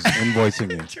that was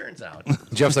invoicing you. Turns out.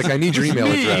 Jeff's like, I need your email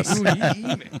address.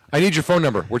 I need your phone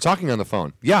number. We're talking on the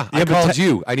phone. Yeah, I but called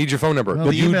you. I need your phone number. Well,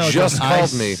 But the you email just address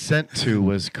called me. I sent to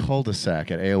was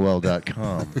cul-de-sac at AOL.com.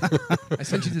 I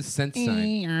sent you the cent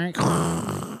sign.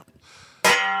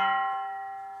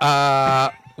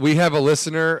 We have a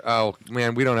listener. Oh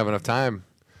man, we don't have enough time.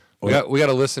 We got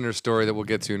a listener story that we'll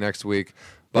get to next week.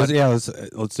 But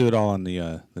Let's do it all on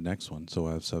the next one, so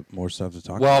I have more stuff to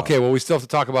talk about. well, okay. Well, we still have to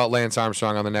talk about Lance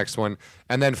Armstrong on the next one,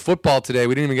 and then football today.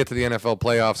 We didn't even get to the NFL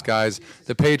playoffs, guys.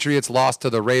 The Patriots lost to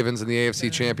the Ravens in the AFC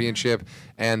Championship,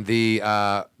 and the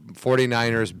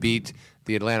 49ers beat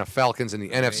the Atlanta Falcons in the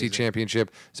NFC Championship.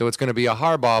 So it's going to be a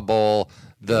Harbaugh Bowl.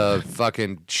 The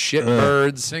fucking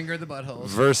shitbirds Finger the buttholes.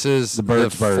 versus the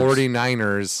birds.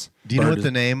 49ers. Do you know what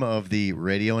the name of the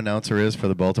radio announcer is for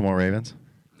the Baltimore Ravens?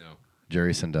 No.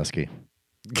 Jerry Sandusky.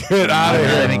 Get out of I'm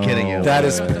not here. even kidding you. That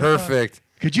is perfect.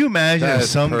 Could you imagine That if is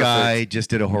some perfect. guy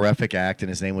just did a horrific act and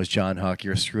his name was John Huck?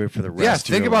 You're screwed for the rest Yeah, of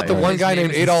think your about the life. one His guy name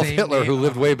named is the Adolf same Hitler who name.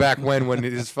 lived way back when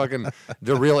his fucking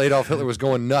the real Adolf Hitler was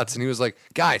going nuts, and he was like,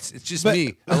 "Guys, it's just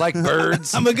me. I like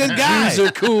birds. I'm a good guy. Jews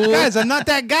are cool. Guys, I'm not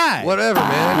that guy. Whatever,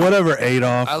 man. Whatever,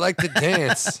 Adolf. I like to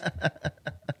dance."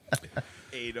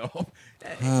 Adolf.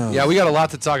 Yeah, we got a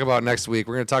lot to talk about next week.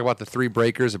 We're going to talk about the Three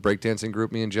Breakers, a breakdancing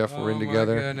group me and Jeff were in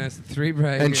together. Oh, my goodness. 3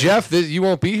 breaks. And Jeff, you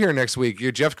won't be here next week.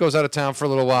 Jeff goes out of town for a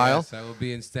little while, Yes, I will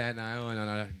be in Staten Island on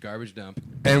a garbage dump.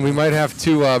 and we might have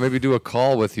to maybe do a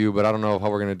call with you, but I don't know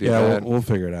how we're going to do Yeah, that. we'll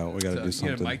figure it out. We got to So do you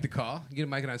something. get a mic to call? You get a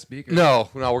mic on speaker? No,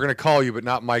 we're going to call you, but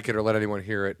not mic it or let anyone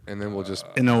hear it, and then we'll just.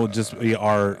 And it'll just be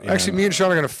our. Actually, me and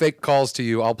Sean are going to fake calls to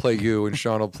you. I'll play you, and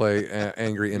Sean will play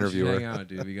angry We should hang interviewer. out,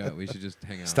 dude. We should just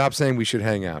hang out. Stop saying we should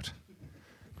hang out.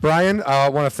 Brian, I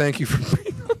want to thank you for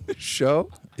being on the show.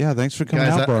 Yeah, thanks for coming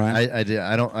Guys, out, Brian.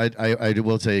 I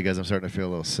will tell you guys, I'm starting to feel a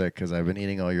little sick because I've been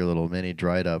eating all your little mini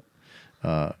dried up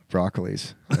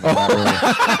broccolis.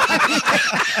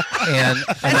 And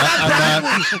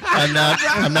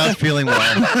I'm not feeling well.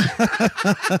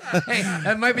 Hey,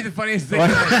 that might be the funniest thing.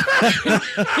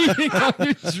 Eating all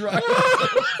your dry-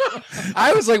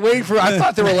 I was like waiting for. I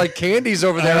thought there were like candies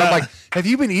over there. I'm like, have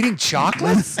you been eating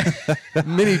chocolates?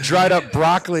 Mini dried up He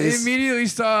broccoli. immediately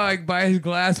saw like by his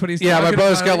glass what he's Yeah, my talking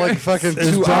brother's about. got like fucking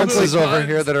There's 2 broccoli ounces over buds.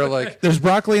 here that are like. There's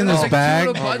broccoli in There's this like bag.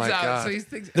 2 little buds Oh, my out, God. so he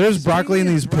thinks, There's broccoli in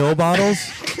these pill bottles.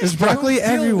 There's broccoli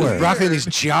everywhere. There's broccoli in these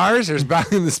jars. There's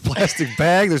broccoli in this plastic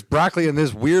bag. There's broccoli in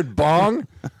this weird bong.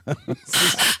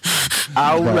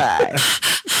 All right.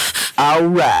 All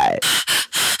right.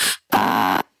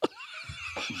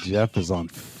 Jeff is on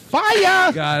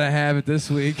fire. Gotta have it this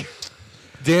week.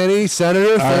 Danny,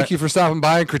 Senator, thank right. you for stopping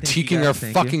by and critiquing guys. our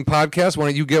Thank fucking podcast. Why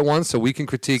don't you get one so we can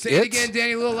critique Say it again,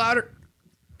 Danny, a little louder.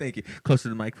 Thank you. Close to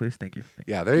the mic, please. Thank you.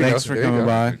 Yeah, there you Thanks go. for There you coming go.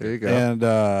 by. There you go.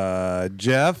 And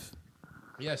Jeff,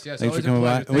 Yes, thanks always for a coming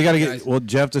by. pleasure. We got to Thank you, get. guys. Well,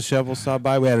 Jeff the Chef will stop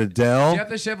by. We had Adele. Jeff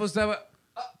the Chef will stop.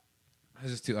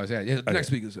 This is 2. Oh, yeah,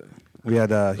 next week is. We had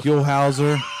Huell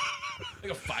Hauser.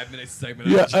 Like a 5-minute segment.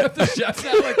 Yeah, Of Jeff the Chef.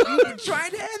 Now, like, we've been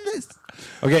trying to end this.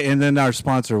 Okay, and then our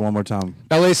sponsor one more time.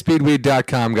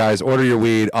 LASpeedweed.com, guys. Order your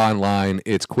weed online.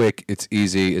 It's quick. It's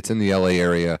easy. It's in the LA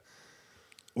area.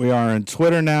 We are on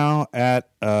Twitter now at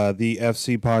the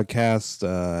FC Podcast.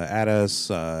 Add us,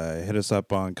 hit us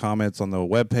up on comments on the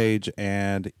webpage,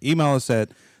 and email us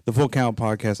at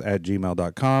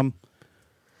thefullcountpodcast@gmail.com.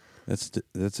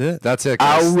 That's it. That's it,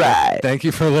 guys. All right. Thank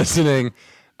you for listening.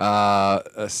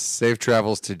 Safe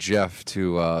travels to Jeff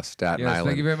to Staten Yes, Island.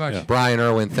 thank you very much. Brian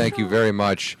Erwin, thank you very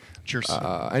much. Cheers.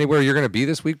 Anywhere you're going to be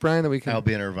this week, Brian, that we can? I'll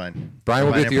be in Irvine. Brian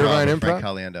will be at the Irvine with Improv?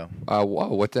 Frank Caliendo. Whoa,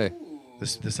 what day?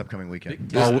 This upcoming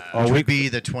weekend. All Which week? would be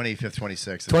the 25th,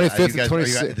 26th. 25th Are and you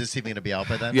 26th. this evening to be out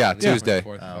by then? Yeah, Tuesday.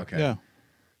 Oh, okay. Yeah.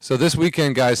 So this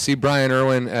weekend, guys, see Brian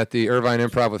Erwin at the Irvine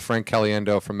Improv with Frank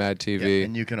Caliendo from Mad TV. Yeah,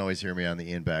 and you can always hear me on the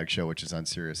Ian Bag Show, which is on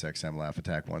Sirius XM Laugh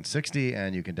Attack 160,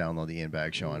 and you can download the Ian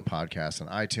Bag Show on podcast on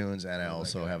iTunes, and I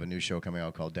also have a new show coming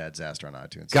out called Dad's Aster on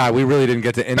iTunes. God, we really didn't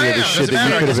get to any of the shit Doesn't that you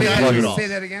matter. could have been Doesn't plugging. matter. Say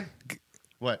that again.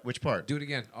 What? Which part? Do it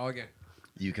again. All again.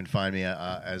 You can find me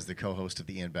as the co-host of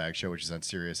the Ian Bag Show, which is on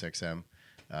Sirius XM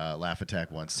Laugh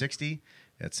Attack 160.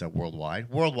 It's worldwide.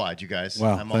 Worldwide, you guys.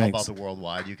 Wow, I'm all thanks. about the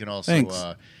worldwide. You can also Thanks.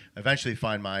 eventually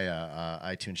find my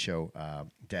iTunes show,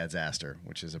 Dad's Aster,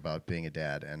 which is about being a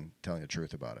dad and telling the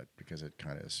truth about it because it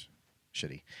kind of is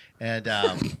shitty. And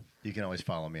you can always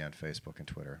follow me on Facebook and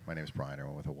Twitter. My name is Bryan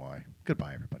Erwin with a Y.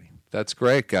 Goodbye, everybody. That's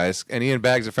great, guys. And Ian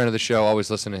Bag's a friend of the show.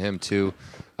 Always listen to him, too.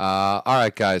 All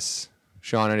right, guys.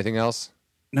 Sean, anything else?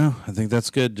 No, I think that's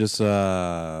good. Just have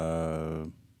a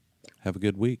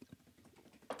good week.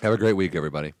 Have a great week,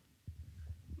 everybody.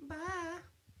 Bye.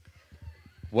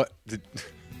 What?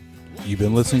 You've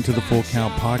been listening to the Full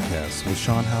Count Podcast with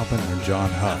Sean Halpin and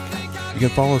John Huck. You can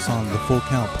follow us on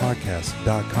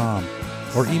thefullcountpodcast.com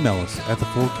or email us at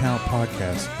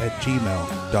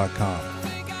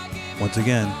thefullcountpodcast@gmail.com. Once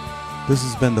again, this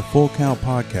has been the Full Count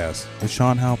Podcast with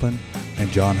Sean Halpin and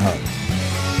John Huck.